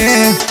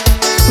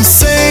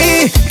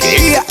 Sei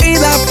que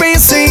ainda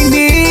pensa em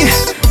mim.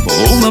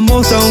 Um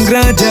amor tão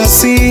grande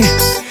assim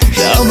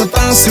não é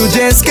fácil de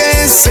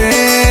esquecer.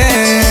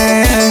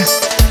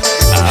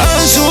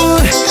 Anjo,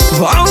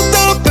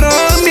 volta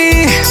pra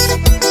mim.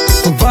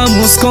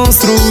 Vamos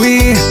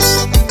construir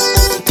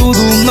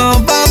tudo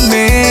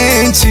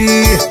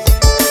novamente.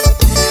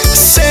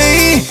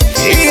 Sei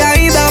que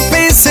ainda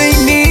pensa em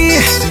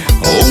mim.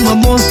 Um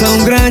amor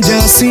tão grande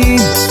assim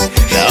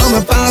não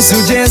é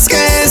fácil de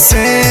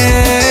esquecer.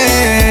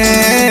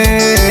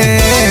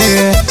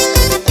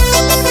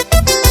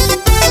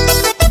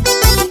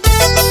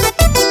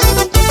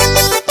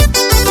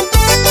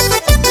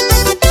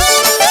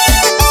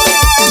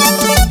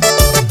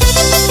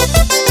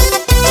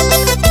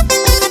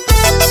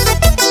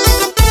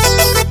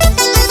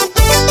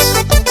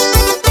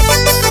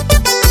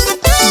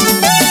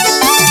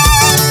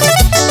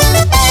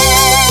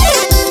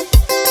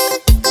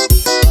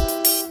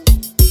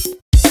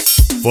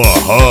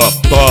 Forró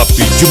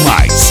top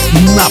demais,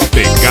 na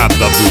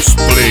pegada dos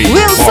Wilson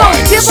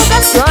playboys.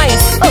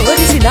 Divulgações, o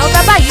original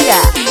da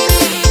Bahia.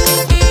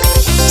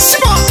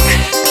 Simbora!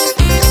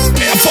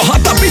 É forró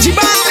top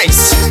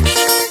demais!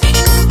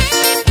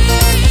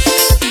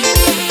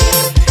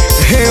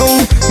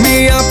 Eu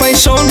me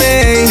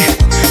apaixonei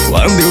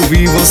quando eu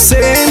vi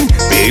você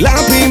pela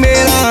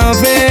primeira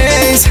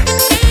vez.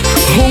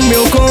 O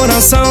meu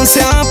coração se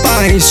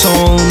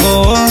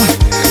apaixonou.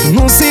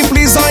 Num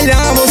simples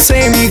olhar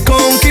você me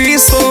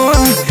conquistou.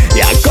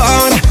 E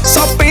agora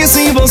só penso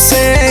em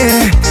você.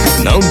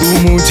 Não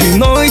durmo de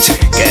noite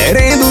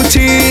querendo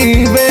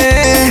te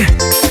ver.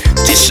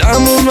 Te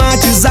chamo no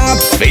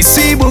WhatsApp,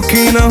 Facebook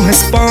não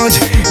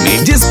responde. Me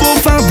diz por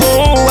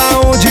favor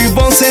aonde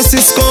você se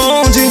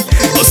esconde.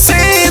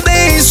 Você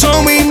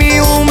deixou em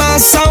mim uma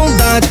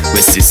saudade com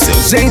esse seu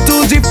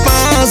jeito de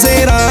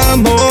fazer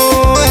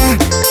amor.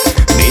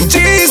 Me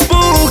diz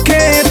por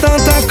que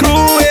tanta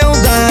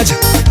crueldade.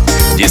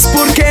 Diz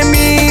por que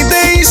me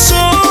deixou.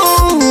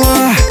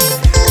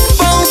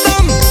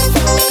 Volta,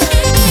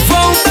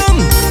 volta.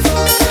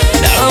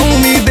 Não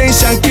me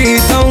deixa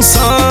aqui tão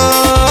só.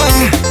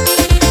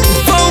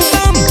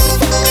 Volta,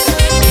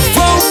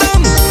 volta.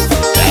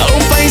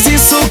 Não faz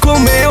isso com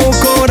meu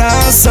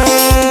coração.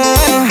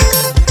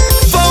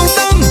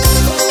 Volta,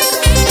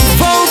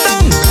 volta.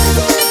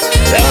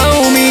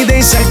 Não me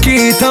deixa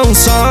aqui tão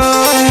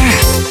só.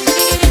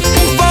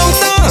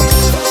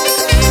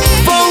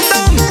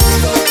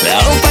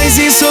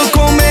 Isso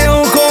com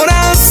meu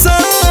coração.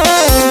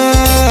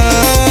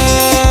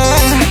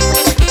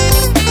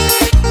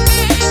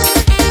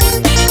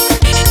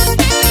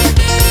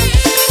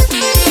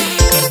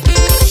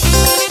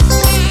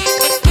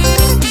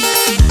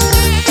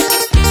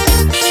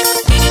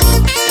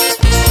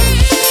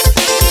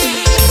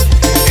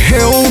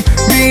 Eu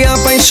me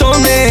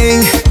apaixonei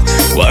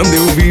quando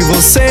eu vi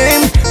você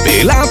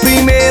pela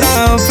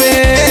primeira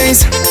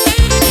vez.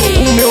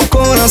 O meu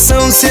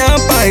coração se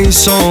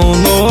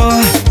apaixonou.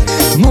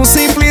 Num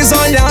simples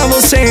olhar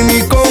você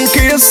me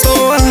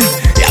conquistou.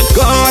 E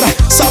agora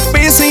só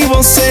penso em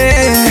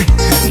você.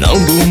 Não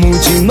durmo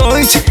de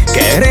noite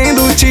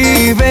querendo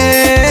te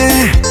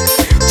ver.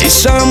 Te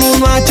chamo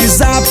no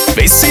WhatsApp,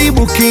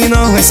 Facebook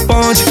não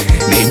responde.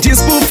 Me diz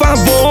por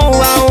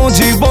favor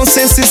aonde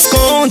você se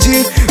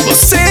esconde.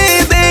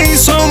 Você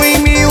deixou em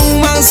mim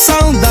uma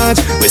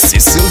saudade com esse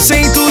seu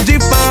jeito de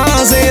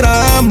fazer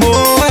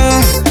amor.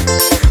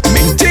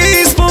 Me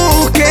diz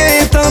por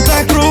que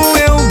tanta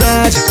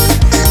crueldade.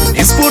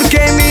 Diz por que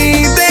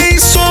me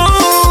deixou.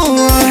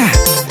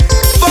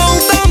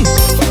 Volta,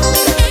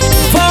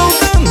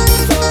 volta.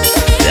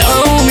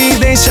 Não me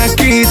deixa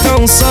aqui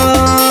tão só.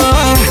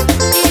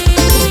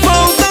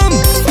 Volta,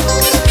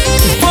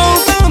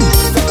 volta.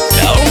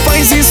 Não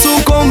faz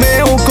isso com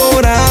meu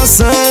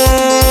coração.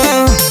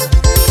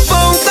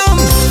 Volta,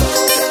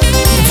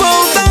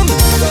 volta.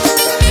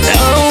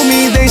 Não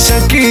me deixa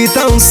aqui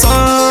tão só.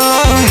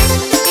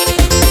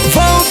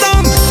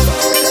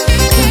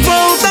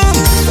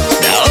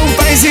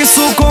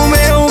 Isso com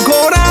meu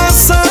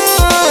coração.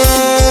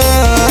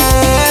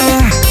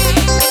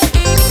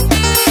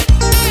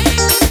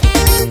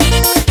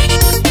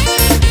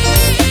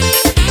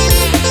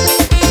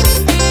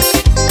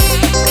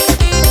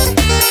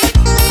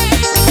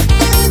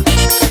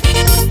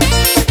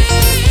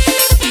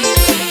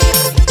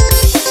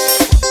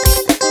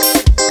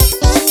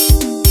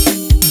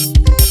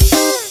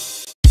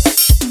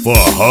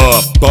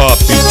 Forró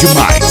top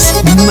demais,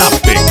 na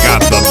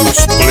pegada dos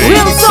Wilson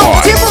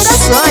playboys.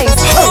 Divulgações,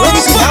 o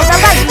original da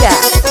Bahia.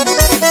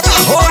 A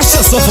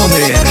rocha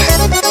sanfoneira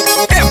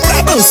é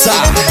pra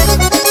dançar.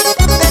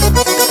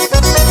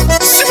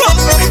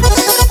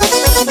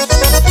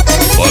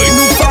 Foi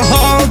no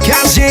forró que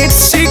a gente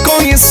se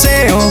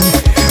conheceu,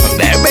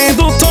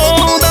 bebendo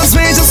todas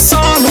vezes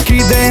só no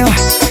que deu,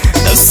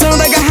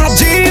 dançando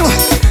agarradinho,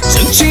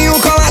 juntinho,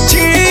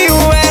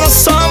 coladinho, era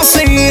só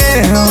você e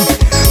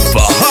eu.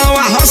 Forró,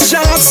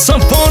 arrochado,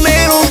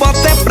 sanfoneiro,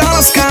 bota é pra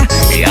lascar,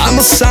 e a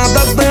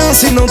moçada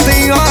dança e não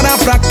tem hora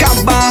pra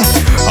acabar.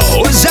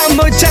 Hoje a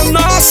noite é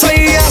nossa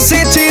e a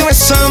gente vai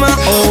chamar.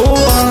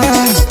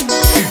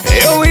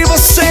 Eu e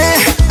você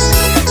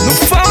no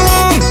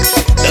forró,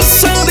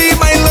 dançando e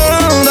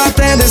bailando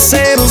até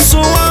descer o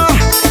suor.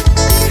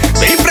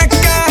 Vem pra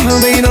cá,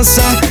 vem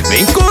dançar,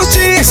 vem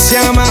curtir, se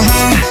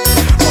amarrar.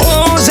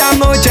 Hoje a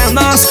noite é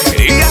nossa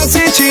e a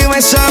gente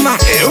vai chamar.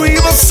 Eu e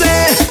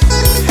você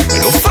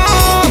no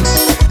forró,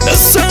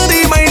 dançando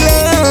e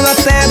bailando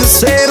até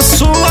descer o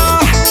suor.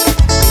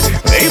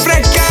 Vem pra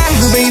cá,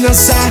 vem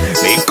dançar,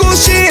 vem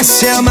curtir,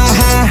 se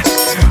amarrar.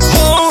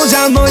 Hoje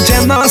a noite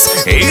é nossa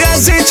e a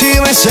gente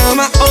vai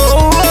chamar.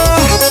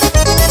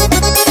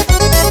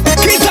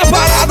 Quem tá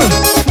parado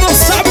não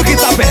sabe o que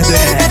tá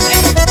perdendo.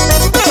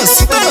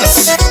 Dança,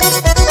 dança.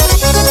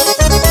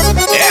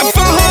 É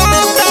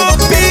forró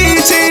top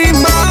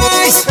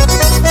demais.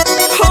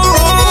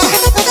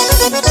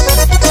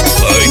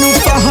 Foi no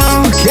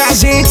forró que a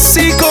gente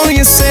se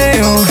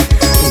conheceu,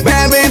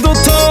 bebendo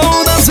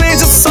todas as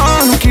vezes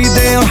só no que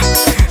deu,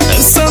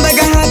 dançando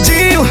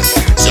agarradinho,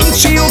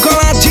 juntinho,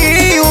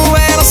 coladinho,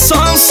 era só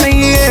você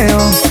e eu.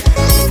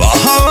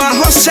 Forró,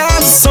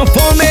 arrochado,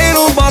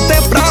 sanfoneiro, bota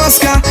é pra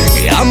lascar,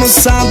 e a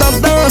moçada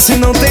dança e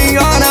não tem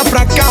hora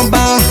pra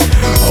acabar.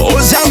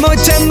 Hoje a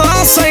noite é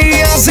nossa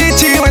e a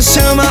gente vai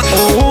chamar.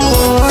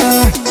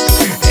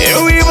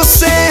 Eu e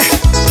você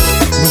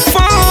no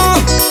forró,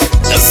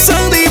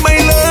 dançando e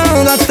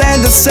bailando até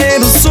descer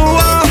o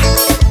suor.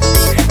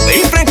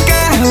 Vem pra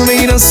cá,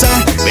 vem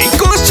dançar, vem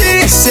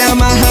curtir, se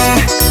amarrar.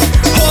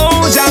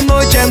 Hoje a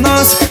noite é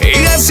nossa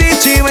e a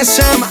gente vai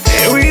chamar.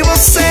 Eu e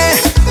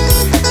você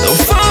no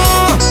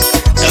forró,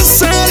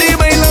 dançando e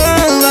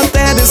bailando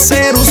até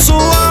descer o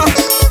suor.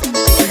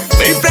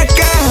 Vem pra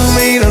cá,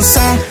 vem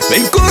dançar,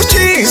 vem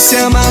curtir, se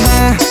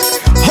amarrar.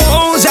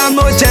 Hoje a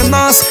noite é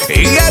nossa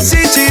e a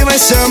gente vai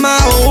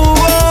chamar.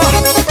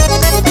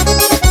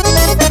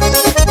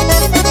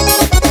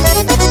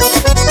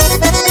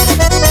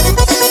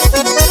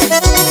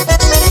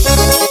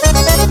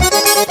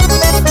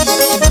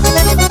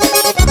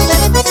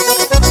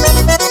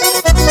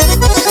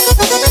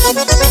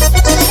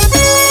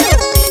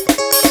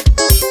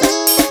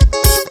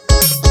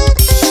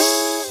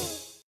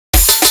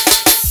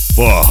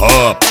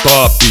 Forró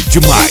top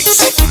demais.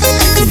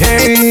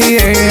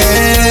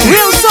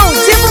 Wilson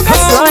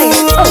Divulgações,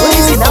 o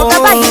original da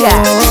Bahia.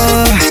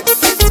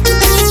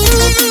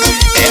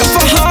 É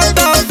forró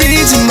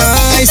top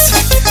demais,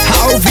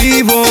 ao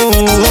vivo.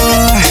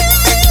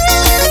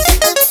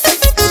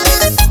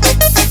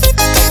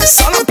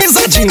 Só na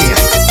pisadinha.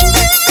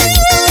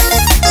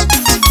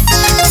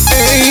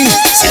 Ei,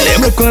 se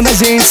lembra quando a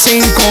gente se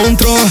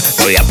encontrou?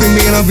 Foi a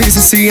primeira vez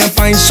que se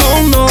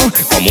apaixonou.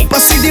 Como um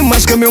passe de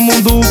mágica meu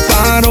mundo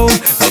parou.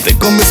 Não tem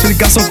como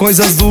explicar, são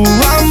coisas do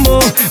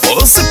amor.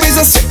 Você fez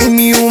assim em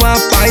mim uma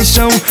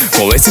paixão.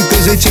 Com esse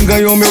teu jeitinho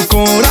ganhou meu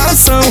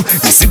coração.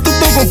 Me sinto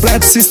tão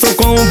completo se estou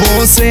com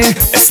você.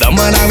 É tão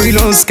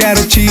maravilhoso,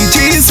 quero te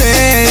dizer.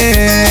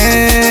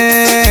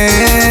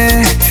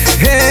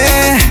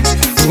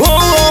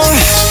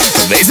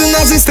 Vejo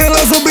nas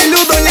estrelas o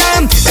brilho do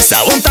olhar,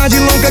 essa vontade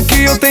louca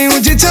que eu tenho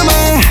de te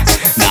amar.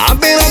 Na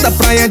beira da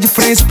praia de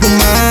frente pro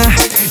mar,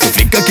 eu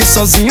fico aqui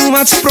sozinho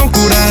a te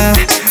procurar.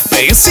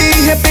 Pense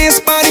e repense,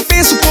 pare e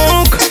pense um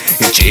pouco,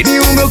 e tire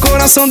o meu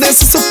coração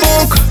desse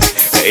sufoco.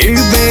 E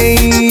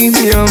vem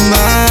me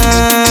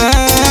amar.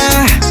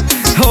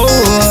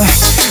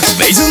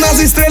 Vejo nas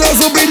estrelas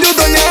o brilho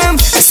do olhar,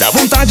 essa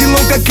vontade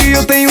louca que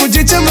eu tenho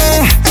de te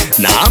amar.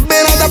 Na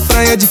beira da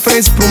praia de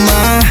frente pro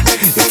mar,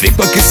 eu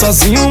fico aqui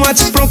sozinho a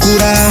te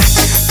procurar.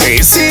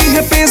 Pense e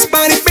repense,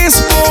 pare e pense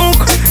um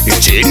pouco, e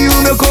tire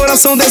o meu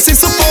coração desse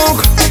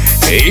sufoco.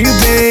 E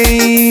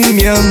vem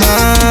me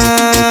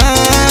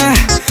amar.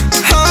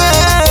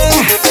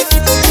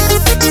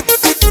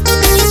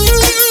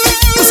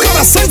 Os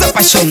corações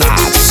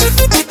apaixonados.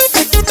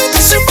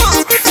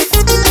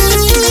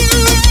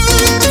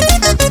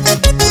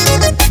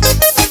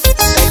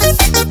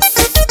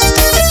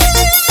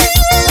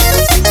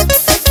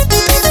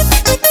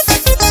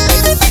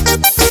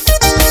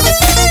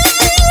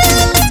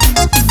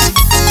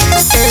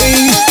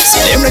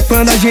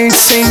 Quando a gente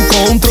se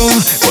encontrou,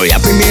 foi a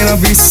primeira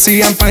vez que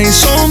se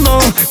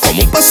apaixonou.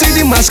 Como um passe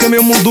de mágica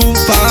meu mundo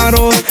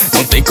parou.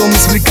 Não tem como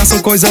explicar, são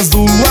coisas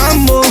do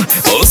amor.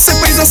 Você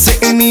fez assim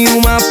em mim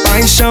uma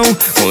paixão.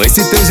 Com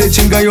esse teu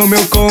jeitinho ganhou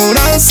meu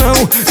coração.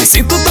 Me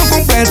sinto tão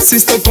completo se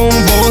estou com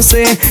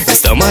você. És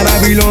tão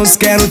maravilhoso,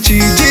 quero te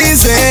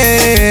dizer.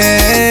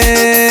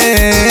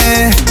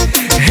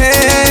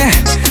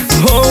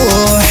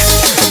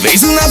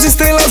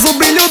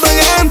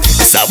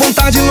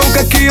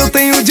 louca que eu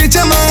tenho de te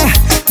amar.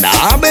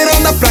 Na beira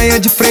da praia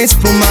de frente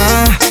pro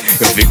mar,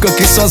 eu fico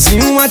aqui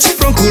sozinho a te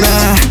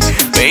procurar.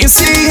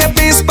 Pense e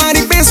repense, pare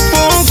e pense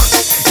pouco,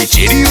 e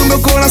tire o meu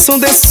coração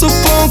desse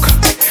sufoco,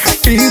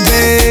 e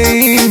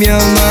vem me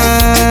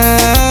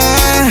amar.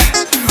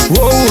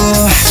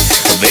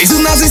 Vejo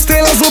nas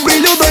estrelas o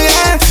brilho do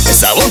olhar,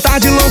 essa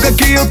vontade louca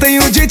que eu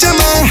tenho de te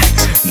amar.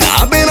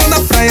 Na beira da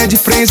praia de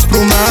frente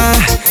pro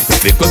mar, eu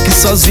fico aqui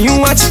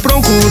sozinho a te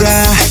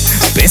procurar.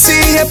 Pense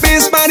e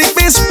repense, pare e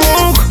pense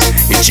pouco,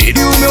 e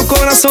tire o meu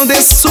coração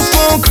desse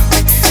sufoco,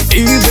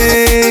 e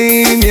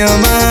vem me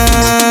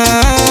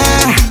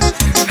amar.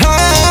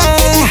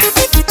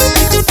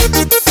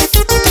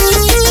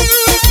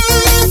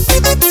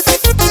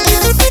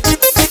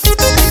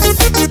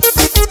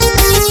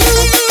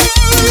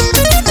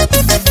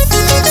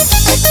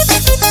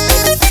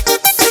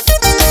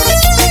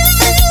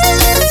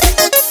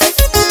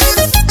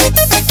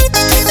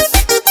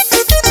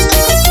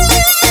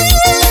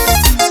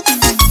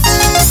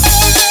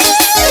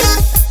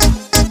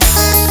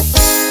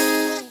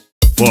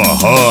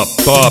 Forró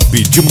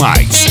top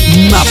demais,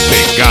 na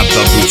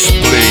pegada dos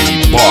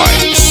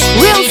Playboys.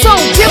 Wilson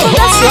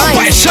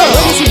Divulgações,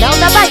 original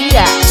da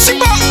Bahia.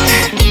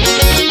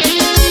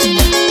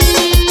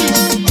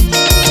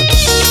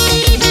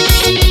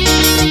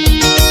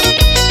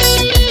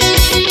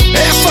 É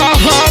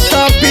forró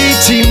top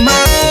demais.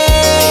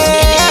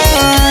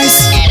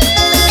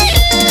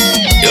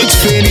 Eu te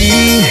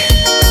feri,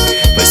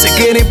 foi sem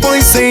querer,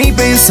 pois sem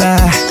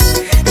pensar.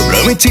 Eu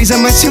prometi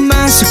jamais te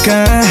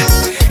machucar,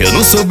 eu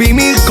não soube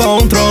me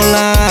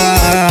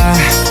controlar.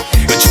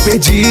 Eu te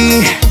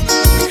perdi,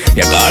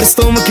 e agora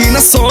estou aqui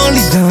na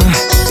solidão,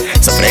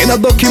 sofrendo a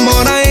dor que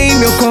mora em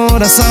meu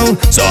coração.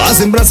 Só as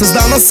lembranças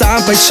da nossa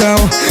paixão.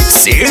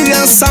 Se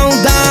a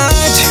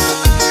saudade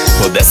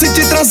pudesse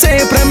te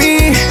trazer pra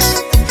mim,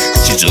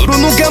 te juro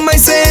nunca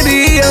mais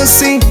seria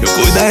assim. Eu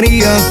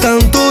cuidaria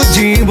tanto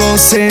de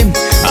você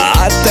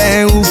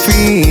até o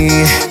fim.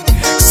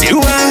 Se o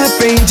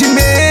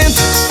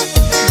arrependimento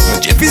não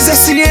te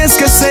fizesse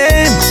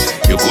esquecer,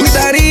 eu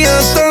cuidaria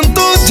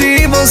tanto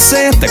de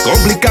você. Tá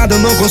complicado, eu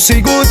não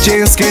consigo te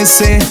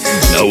esquecer.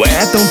 Não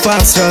é tão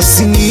fácil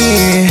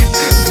assim.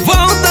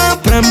 Volta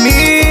pra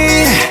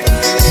mim,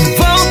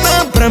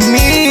 volta pra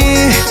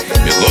mim.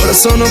 Meu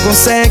coração não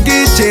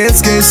consegue te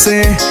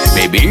esquecer.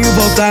 Baby,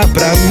 volta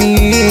pra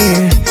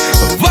mim,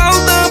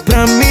 volta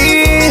pra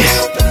mim,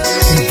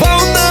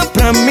 volta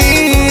pra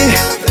mim.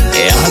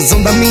 É a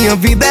razão da minha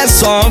vida, é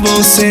só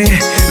você.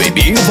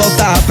 Baby,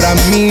 volta pra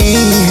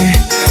mim,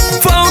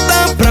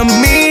 volta pra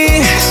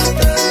mim,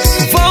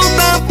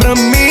 volta pra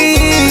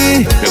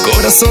mim. Meu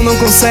coração não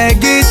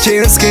consegue te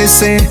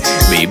esquecer.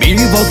 Baby,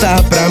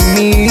 volta pra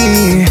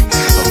mim,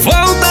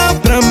 volta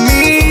pra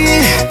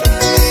mim,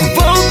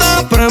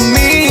 volta pra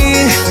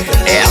mim.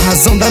 É a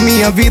razão da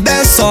minha vida,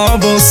 é só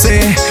você.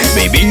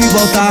 Baby,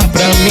 volta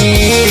pra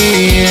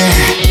mim.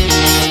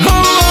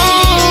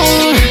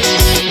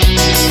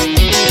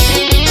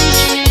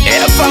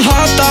 É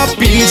forró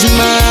top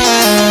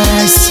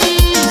demais.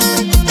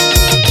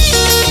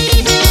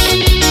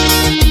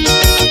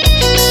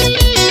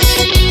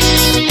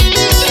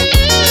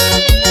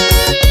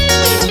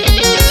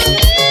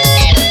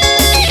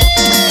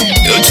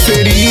 Eu te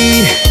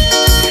feri,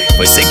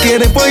 foi sem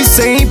querer, foi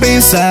sem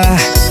pensar.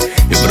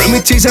 Eu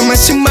prometi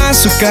jamais te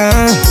machucar,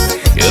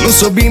 eu não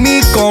soube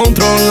me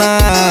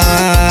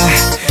controlar.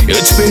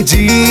 Eu te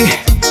perdi,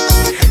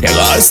 e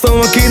agora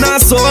estou aqui na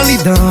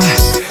solidão,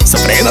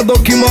 sofrendo a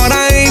dor que mora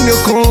em meu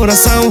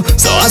coração.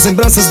 Só as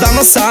lembranças da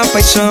nossa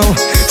paixão.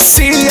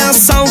 Se a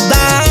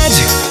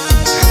saudade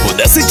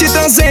pudesse te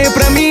trazer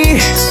pra mim,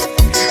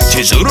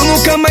 te juro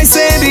nunca mais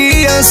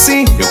seria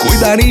assim. Eu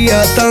cuidaria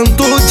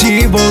tanto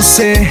de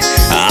você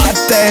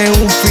até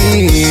o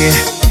fim.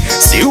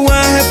 Se o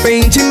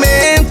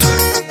arrependimento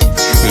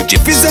não te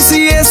fizesse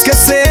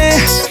esquecer,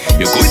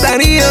 eu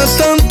cuidaria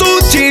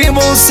tanto de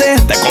você.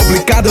 Tá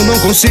complicado, eu não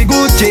consigo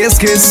te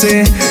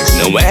esquecer.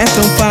 Não é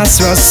tão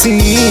fácil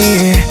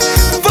assim.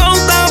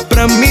 Volta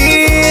pra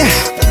mim,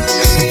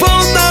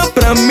 volta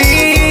pra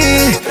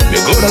mim.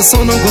 Meu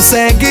coração não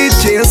consegue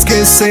te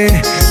esquecer.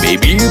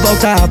 Baby,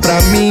 volta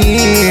pra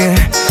mim,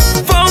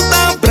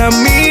 volta pra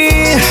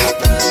mim,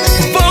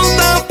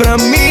 volta pra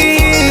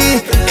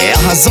mim. É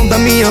a razão da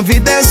minha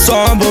vida, é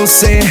só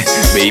você.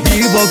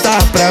 Baby, volta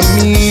pra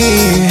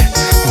mim,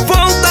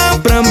 volta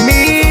pra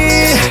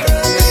mim,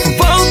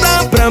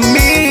 volta pra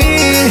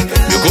mim.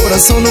 Meu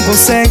coração não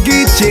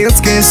consegue te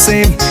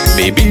esquecer.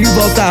 Baby,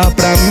 volta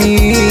pra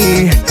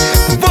mim,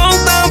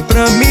 volta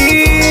pra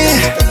mim,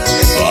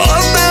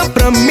 volta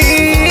pra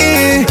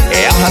mim.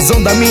 É a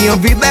razão da minha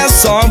vida, é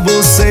só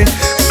você.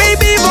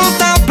 Baby,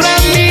 volta pra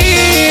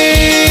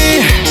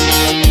mim.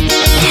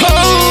 Oh,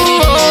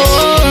 oh,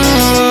 oh.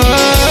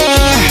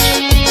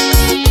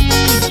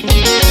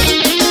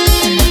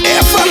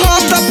 É forró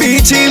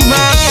top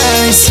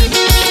demais.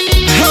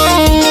 Oh,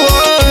 oh.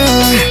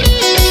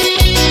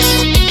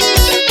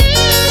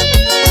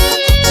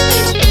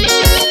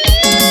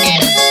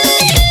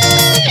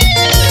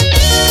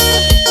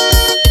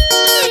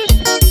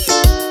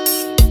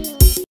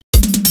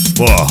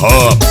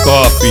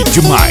 top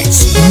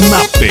demais, na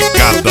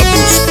pegada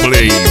dos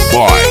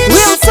Playboys.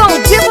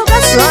 Wilson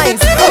Divulgações,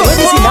 o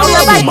original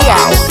da Bahia.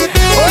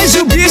 Hoje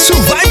o bicho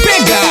vai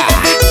pegar.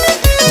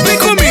 Vem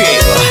comigo.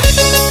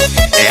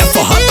 É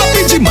forró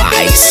top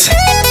demais,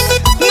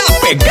 na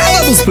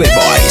pegada dos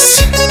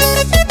Playboys.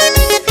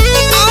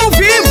 Ao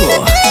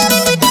vivo.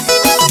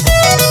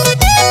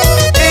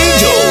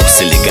 Angel,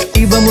 se liga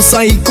e vamos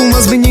sair com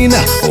as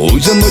meninas.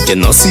 Hoje a noite é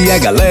nossa e a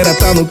galera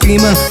tá no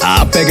clima.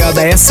 A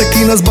pegada é essa que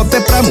nós bota é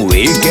pra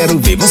moer. Quero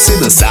ver você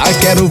dançar,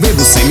 quero ver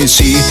você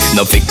mexer.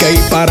 Não fica aí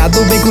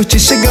parado, vem curtir,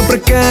 chega pra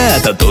cá.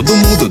 Tá todo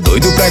mundo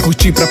doido pra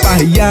curtir, pra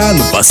farrear.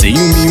 No passeio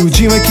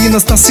miudinho aqui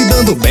nós tá se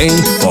dando bem.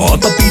 Forró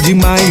top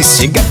demais,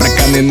 chega pra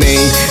cá neném.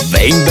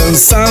 Vem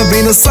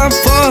dançar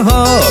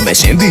forró,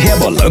 mexendo e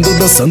rebolando,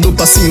 dançando um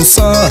passinho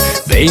só.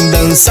 Vem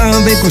dançar,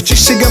 vem curtir,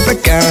 chega pra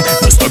cá.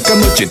 Nós toca a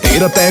noite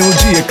inteira até o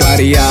dia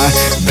clarear.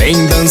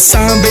 Vem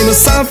dançar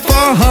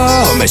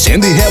forró,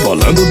 mexendo e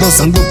rebolando,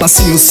 dançando um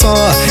passinho só.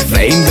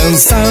 Vem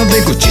dançar,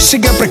 vem curtir,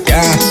 chega pra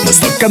cá. Nós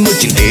toca a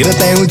noite inteira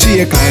até o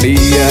dia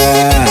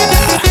clarear.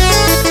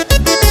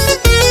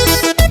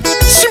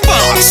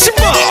 Simbora,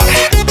 simbora.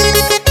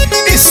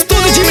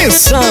 Estudo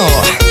Dimensão,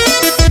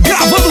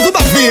 gravando tudo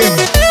ao vivo.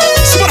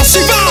 Simbora,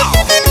 simbora.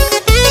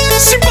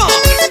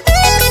 Simbora.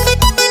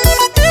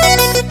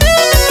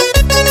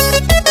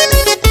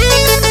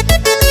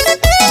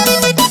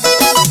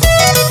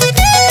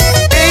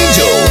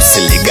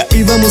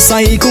 E vamos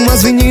sair com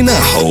as meninas.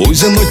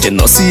 Hoje a noite é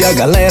nossa e a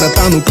galera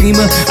tá no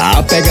clima.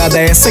 A pegada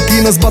é essa que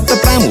nós bota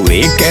pra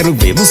moer. Quero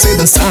ver você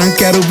dançar,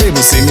 quero ver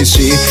você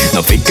mexer.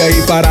 Não fica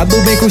aí parado,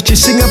 vem curtir,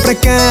 chega pra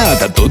cá.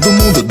 Tá todo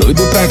mundo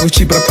doido pra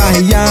curtir, pra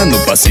parrear. No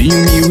passinho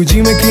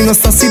miudinho é que nós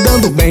tá se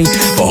dando bem.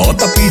 Forró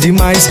top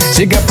demais,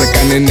 chega pra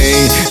cá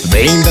neném.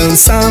 Vem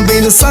dançar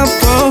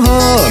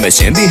forró,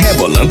 mexendo e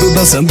rebolando,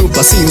 dançando um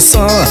passinho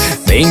só.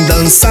 Vem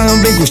dançar,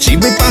 vem curtir,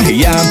 vem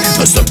parrear.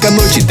 Nós toca a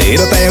noite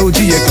inteira até o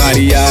dia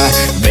clarear.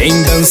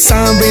 Vem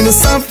dançar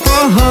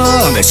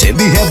forró,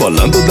 mexendo e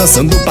rebolando,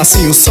 dançando um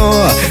passinho só.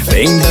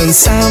 Vem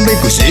dançar, vem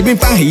curtir, vem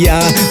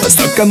parrear. Nós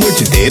toca a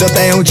noite inteira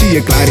até o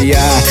dia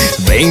clarear.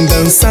 Vem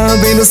dançar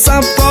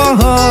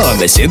forró,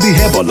 mexendo e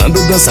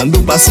rebolando, dançando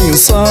um passinho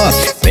só.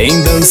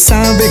 Vem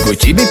dançar, vem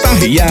curtir, vem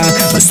parrear.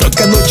 Nós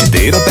toca a noite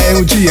inteira até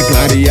o dia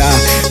clarear.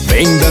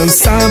 Vem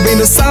dançar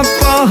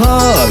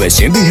forró,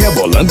 mexendo e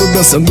rebolando,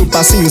 dançando um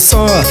passinho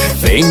só.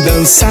 Vem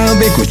dançar,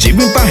 vem curtir,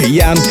 vem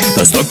parrear.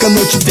 Nós toca a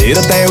noite inteira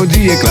até o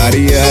dia clarear.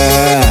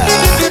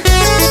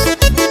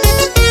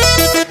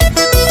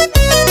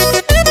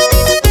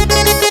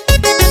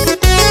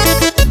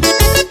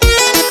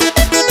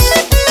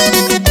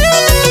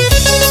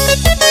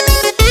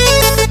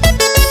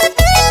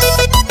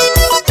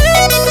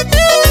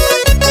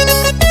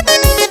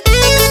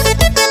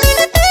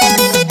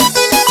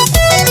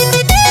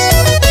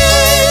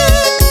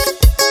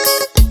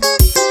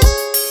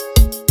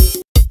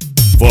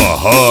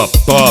 Forró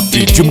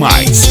top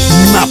demais,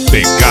 na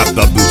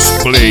pegada dos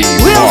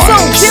Playboys.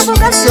 Wilson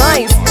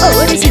Divulgações, o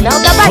original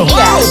da Bahia.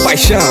 Oh,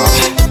 paixão.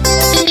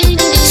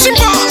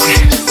 Simbora.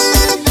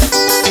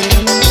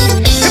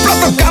 É pra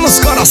tocar nos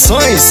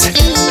corações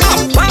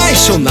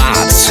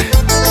apaixonados.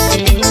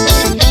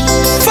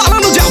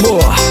 Falando de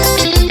amor.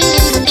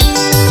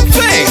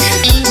 Vem.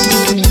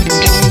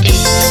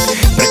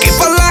 Pra que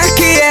falar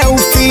que é o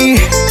fim,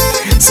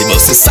 se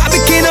você sabe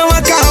que não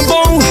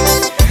acabou?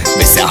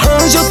 Vê se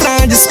arranja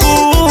outra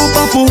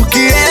desculpa,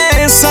 porque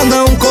essa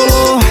não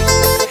colou.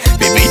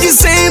 Vive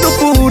dizendo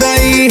por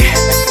aí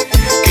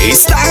que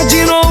está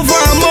de novo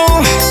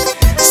amor,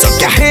 só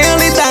que a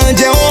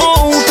realidade é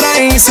outra,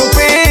 em seu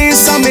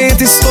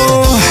pensamento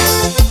estou.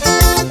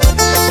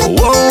 Oh,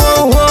 oh,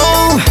 oh,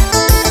 oh.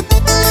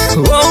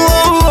 Oh,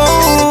 oh,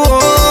 oh,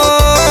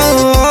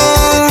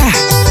 oh.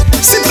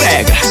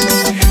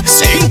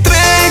 Se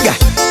entrega,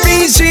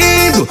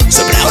 fingindo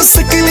sobre a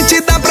onça que lhe te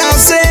dá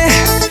prazer.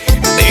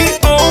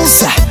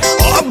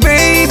 Oh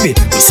baby,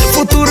 o seu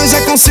futuro eu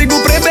já consigo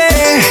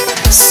prever.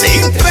 Se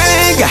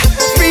entrega,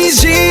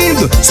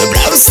 fingindo sobre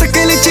a onça que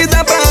ele te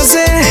dá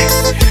prazer.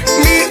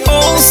 Me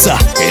ouça,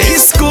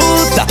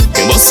 escuta,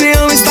 que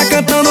emoção está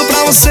cantando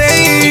pra você.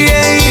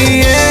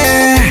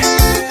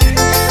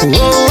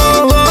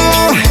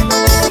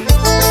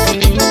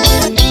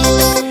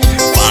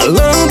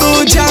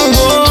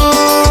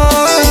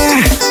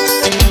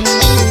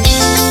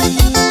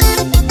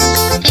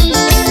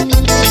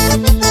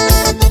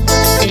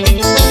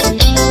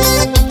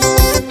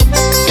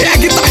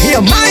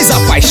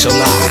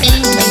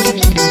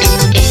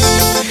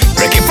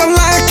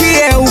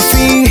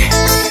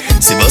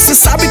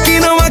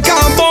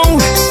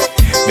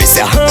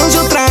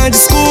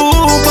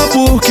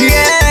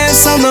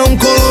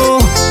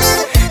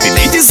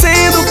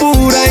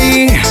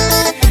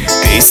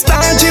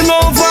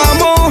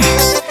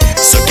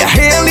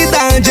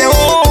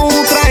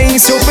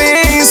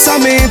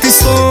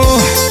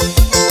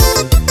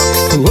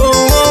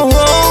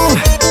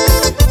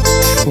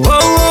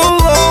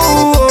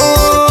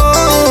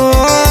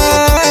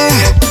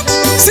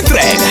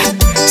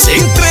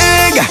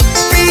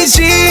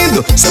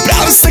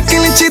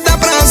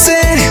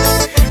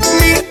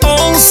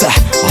 ouça,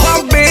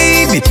 oh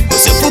baby, o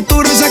seu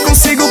futuro eu já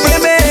consigo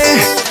prever.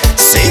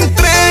 Se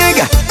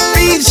entrega,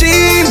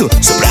 fingindo,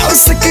 só pra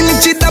você que ele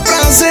te dá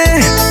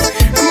prazer.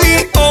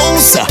 Me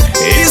ouça,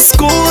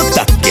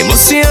 escuta, quem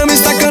você ama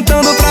está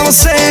cantando pra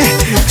você.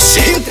 Se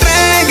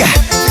entrega,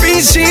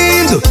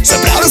 fingindo, só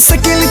pra você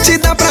que ele te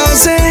dá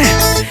prazer.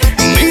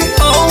 Me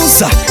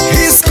ouça,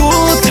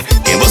 escuta,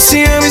 quem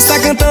você ama está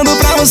cantando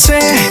pra você.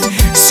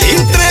 Se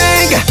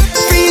entrega,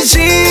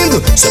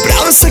 fingindo, só pra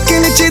você que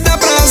ele te dá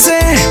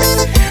prazer.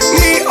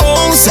 Me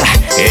ouça,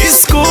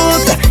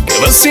 escuta, quem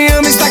você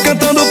ama está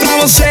cantando pra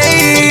você.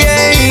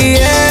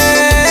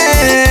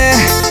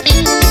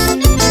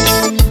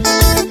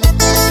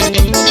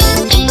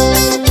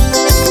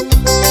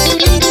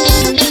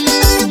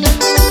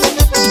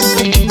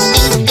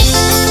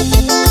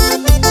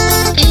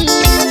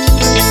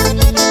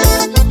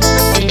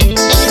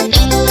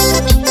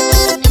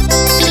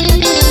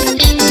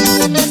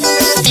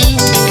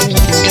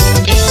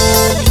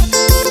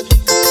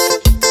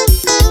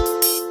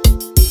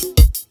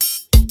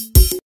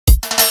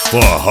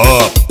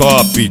 Forró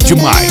top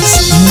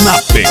demais, na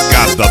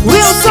pegada dos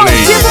Wilson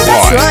Playboys.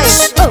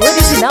 Divulgações, o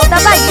original da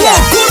Bahia.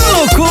 Loucura,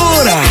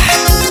 loucura,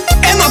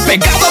 é na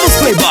pegada dos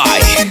Playboy.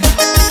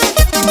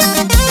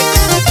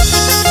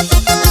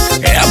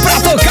 É pra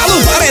tocar no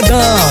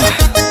paredão.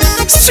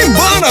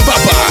 Simbora,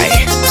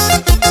 papai.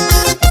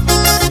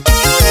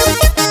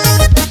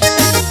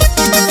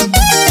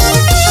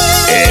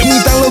 É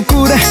muita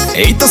loucura,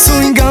 eita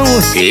swingão.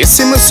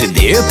 Esse é meu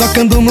CD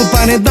tocando no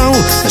paredão.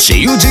 Tá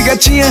cheio de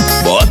gatinha,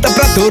 bota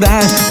pra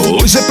torar.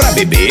 Hoje é pra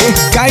beber,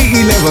 cair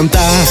e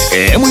levantar.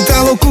 É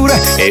muita loucura,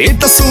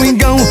 eita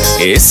swingão.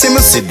 Esse é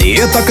meu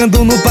CD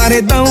tocando no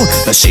paredão.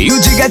 Tá cheio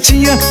de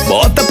gatinha,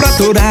 bota pra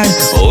torar.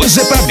 Hoje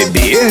é pra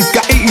beber,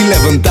 cair e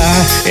levantar.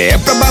 É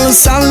pra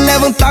balançar,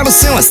 levantar o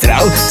seu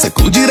astral.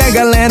 Sacudir a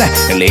galera,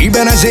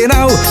 libera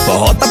geral.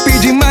 Forró top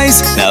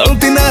demais, não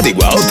tem nada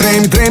igual.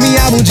 Treme, treme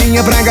a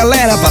bundinha pra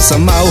galera passa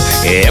mal.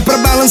 É pra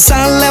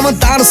balançar,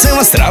 levantar o seu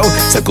astral.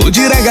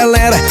 Sacudir a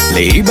galera,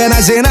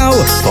 libera geral.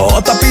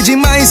 Forró top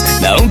demais,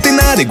 não tem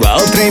nada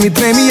igual. Treme,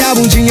 treme a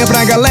bundinha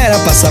pra galera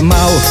passa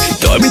mal. E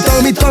tome,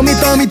 tome, tome,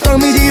 tome,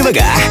 tome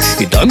devagar.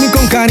 E tome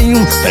com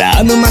carinho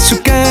pra não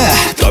machucar.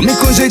 Tome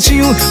com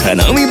jeitinho pra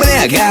não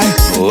embriagar.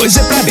 Hoje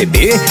é pra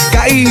beber,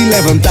 cair e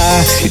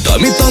levantar. E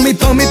tome, tome,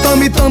 tome,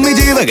 tome, tome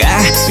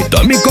devagar. E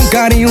tome com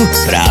carinho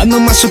pra não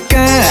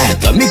machucar.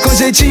 Tome com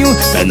jeitinho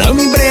pra não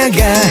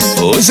embriagar.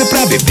 Hoje é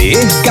pra beber,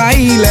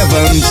 cair e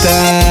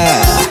levantar.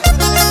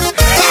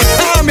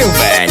 Haha, meu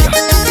velho,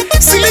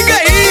 se liga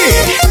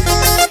aí.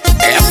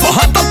 É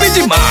forró top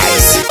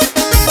demais.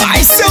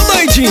 Vai, seu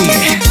doidinho.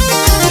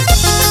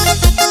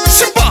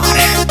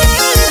 Simbora.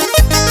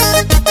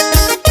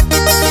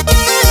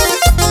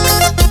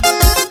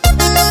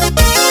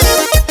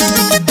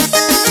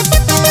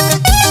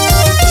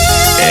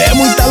 É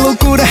muita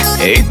loucura,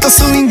 eita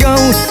swingão.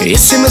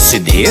 Esse é meu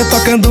CD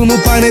tocando no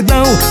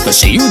paredão. Tá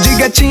cheio de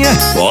gatinha,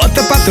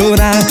 bota pra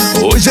torar.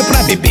 Hoje é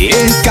pra beber,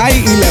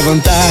 cair e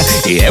levantar.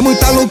 E é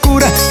muita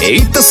loucura,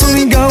 eita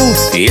swingão.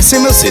 Esse é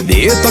meu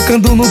CD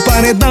tocando no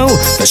paredão.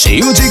 Tá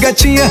cheio de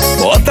gatinha,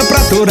 bota pra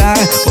torar.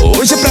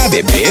 Hoje é pra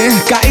beber,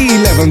 cair e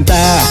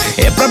levantar.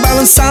 É pra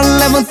balançar,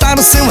 levantar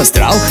o seu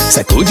astral.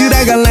 Sacudir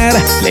a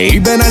galera,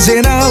 libera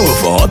geral.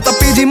 Forró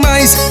top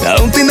demais,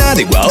 não tem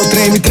nada igual.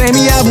 Treme,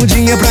 treme a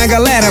bundinha pra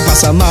galera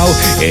passa mal.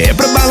 É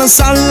pra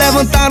balançar,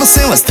 levantar o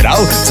seu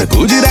astral.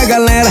 Sacudir a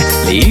galera,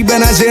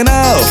 libera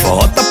geral.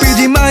 Forró top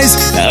demais,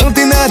 não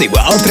tem nada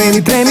igual.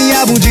 Treme, treme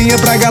a bundinha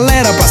pra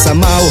galera passa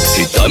mal.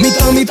 E tome,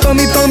 tome,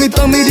 tome, tome,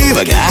 tome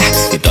devagar.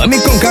 E tome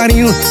com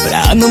carinho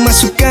pra não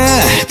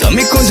machucar.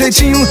 Tome com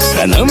jeitinho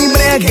pra não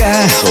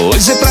embriagar.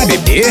 Hoje é pra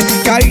beber,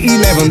 cair e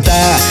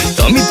levantar.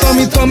 Tome,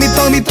 tome, tome,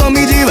 tome,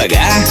 tome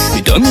devagar.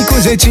 E tome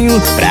com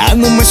jeitinho pra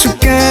não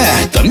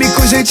machucar. Tome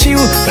com jeitinho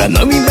pra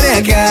não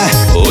embriagar.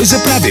 Hoje é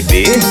pra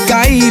beber,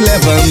 cair e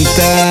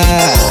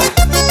levantar.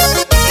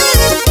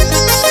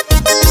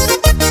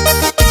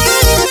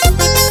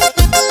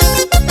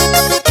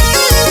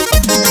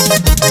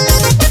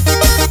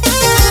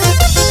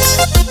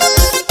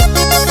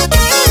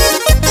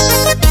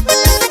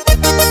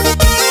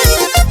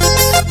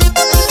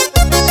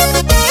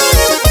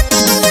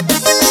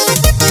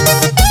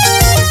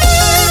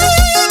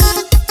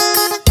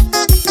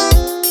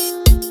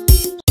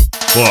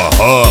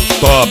 Forró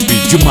top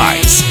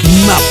demais,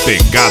 na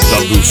pegada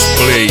dos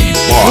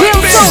Playboys.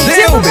 Wilson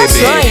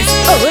Divulgações,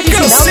 o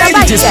original da Cansei de te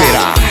Bahia.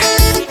 esperar.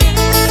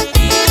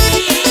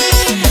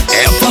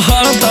 É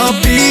forró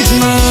top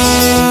demais.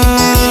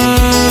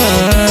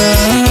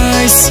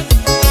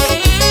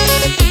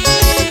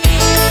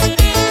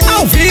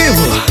 Ao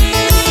vivo.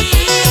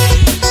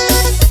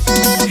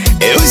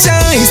 Eu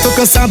já estou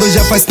cansado,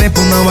 já faz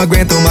tempo, não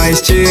aguento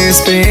mais te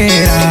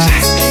esperar.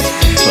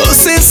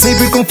 Você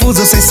sempre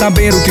confusa, sem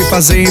saber o que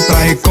fazer pra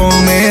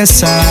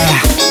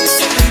recomeçar.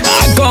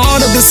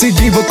 Agora eu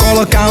decidi, vou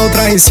colocar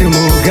outra em seu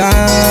lugar.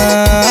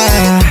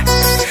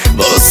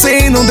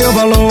 Você não deu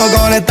valor,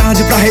 agora é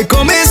tarde pra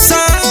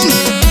recomeçar.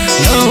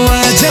 Não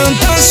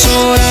adianta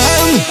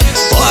chorar,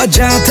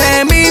 pode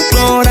até me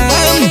implorar.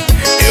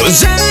 Eu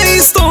já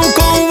estou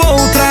com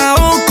outra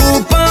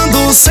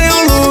ocupando o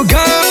seu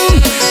lugar.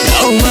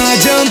 Não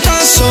adianta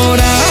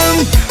chorar,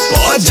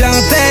 pode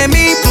até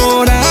me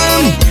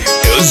implorar.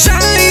 Eu já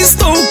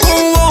estou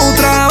com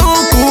outra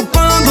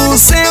ocupando o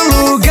seu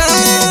lugar.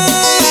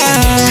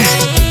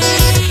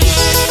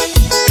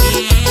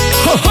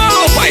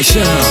 Oh,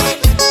 paixão,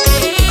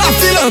 a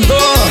filha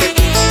andou,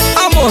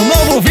 amor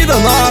novo, vida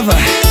nova.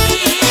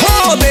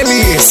 Oh,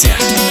 delícia.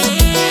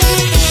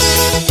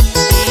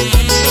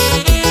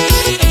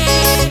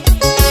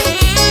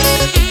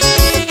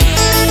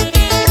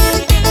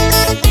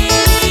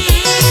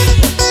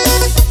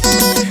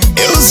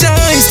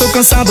 Estou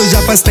cansado,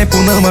 já faz tempo,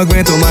 não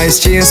aguento mais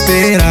te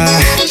esperar.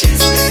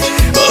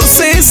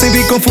 Você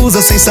sempre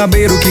confusa, sem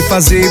saber o que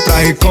fazer pra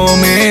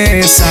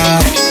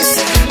recomeçar.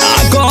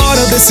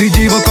 Agora eu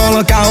decidi, vou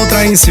colocar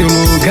outra em seu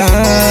lugar.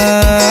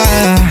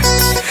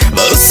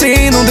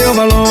 Você não deu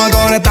valor,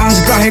 agora é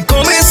tarde pra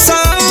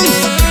recomeçar.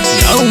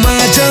 Não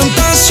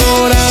adianta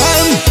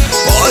chorar,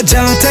 pode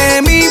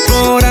até me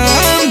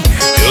implorar.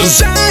 Eu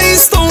já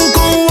estou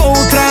com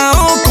outra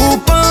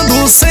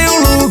ocupando o seu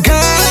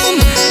lugar.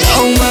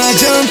 Não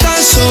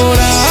adianta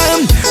chorar,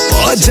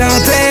 pode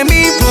até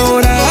me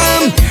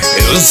implorar.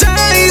 Eu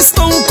já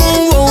estou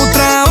com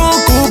outra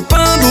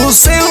ocupando o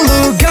seu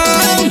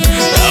lugar.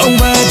 Não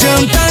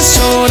adianta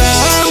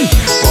chorar,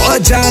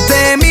 pode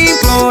até me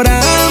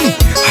implorar.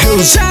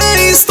 Eu já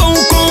estou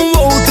com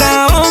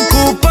outra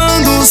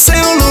ocupando o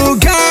seu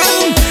lugar.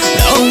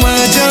 Não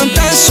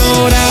adianta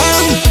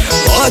chorar,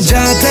 pode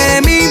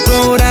até me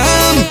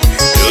implorar.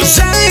 Eu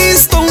já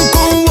estou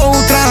com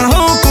outra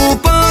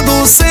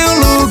ocupando o seu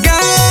lugar.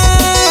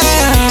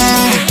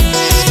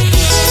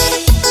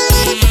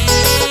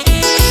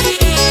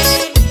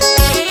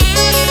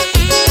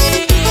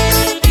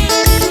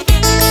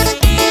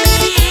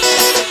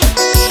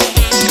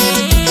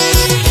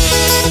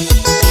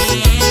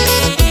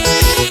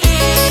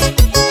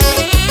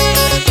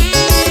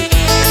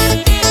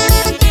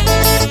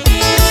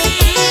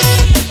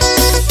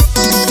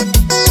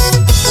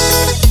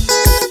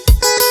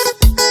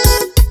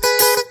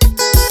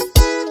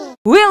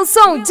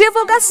 Wilson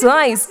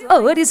Divulgações,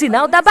 o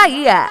original da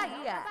Bahia.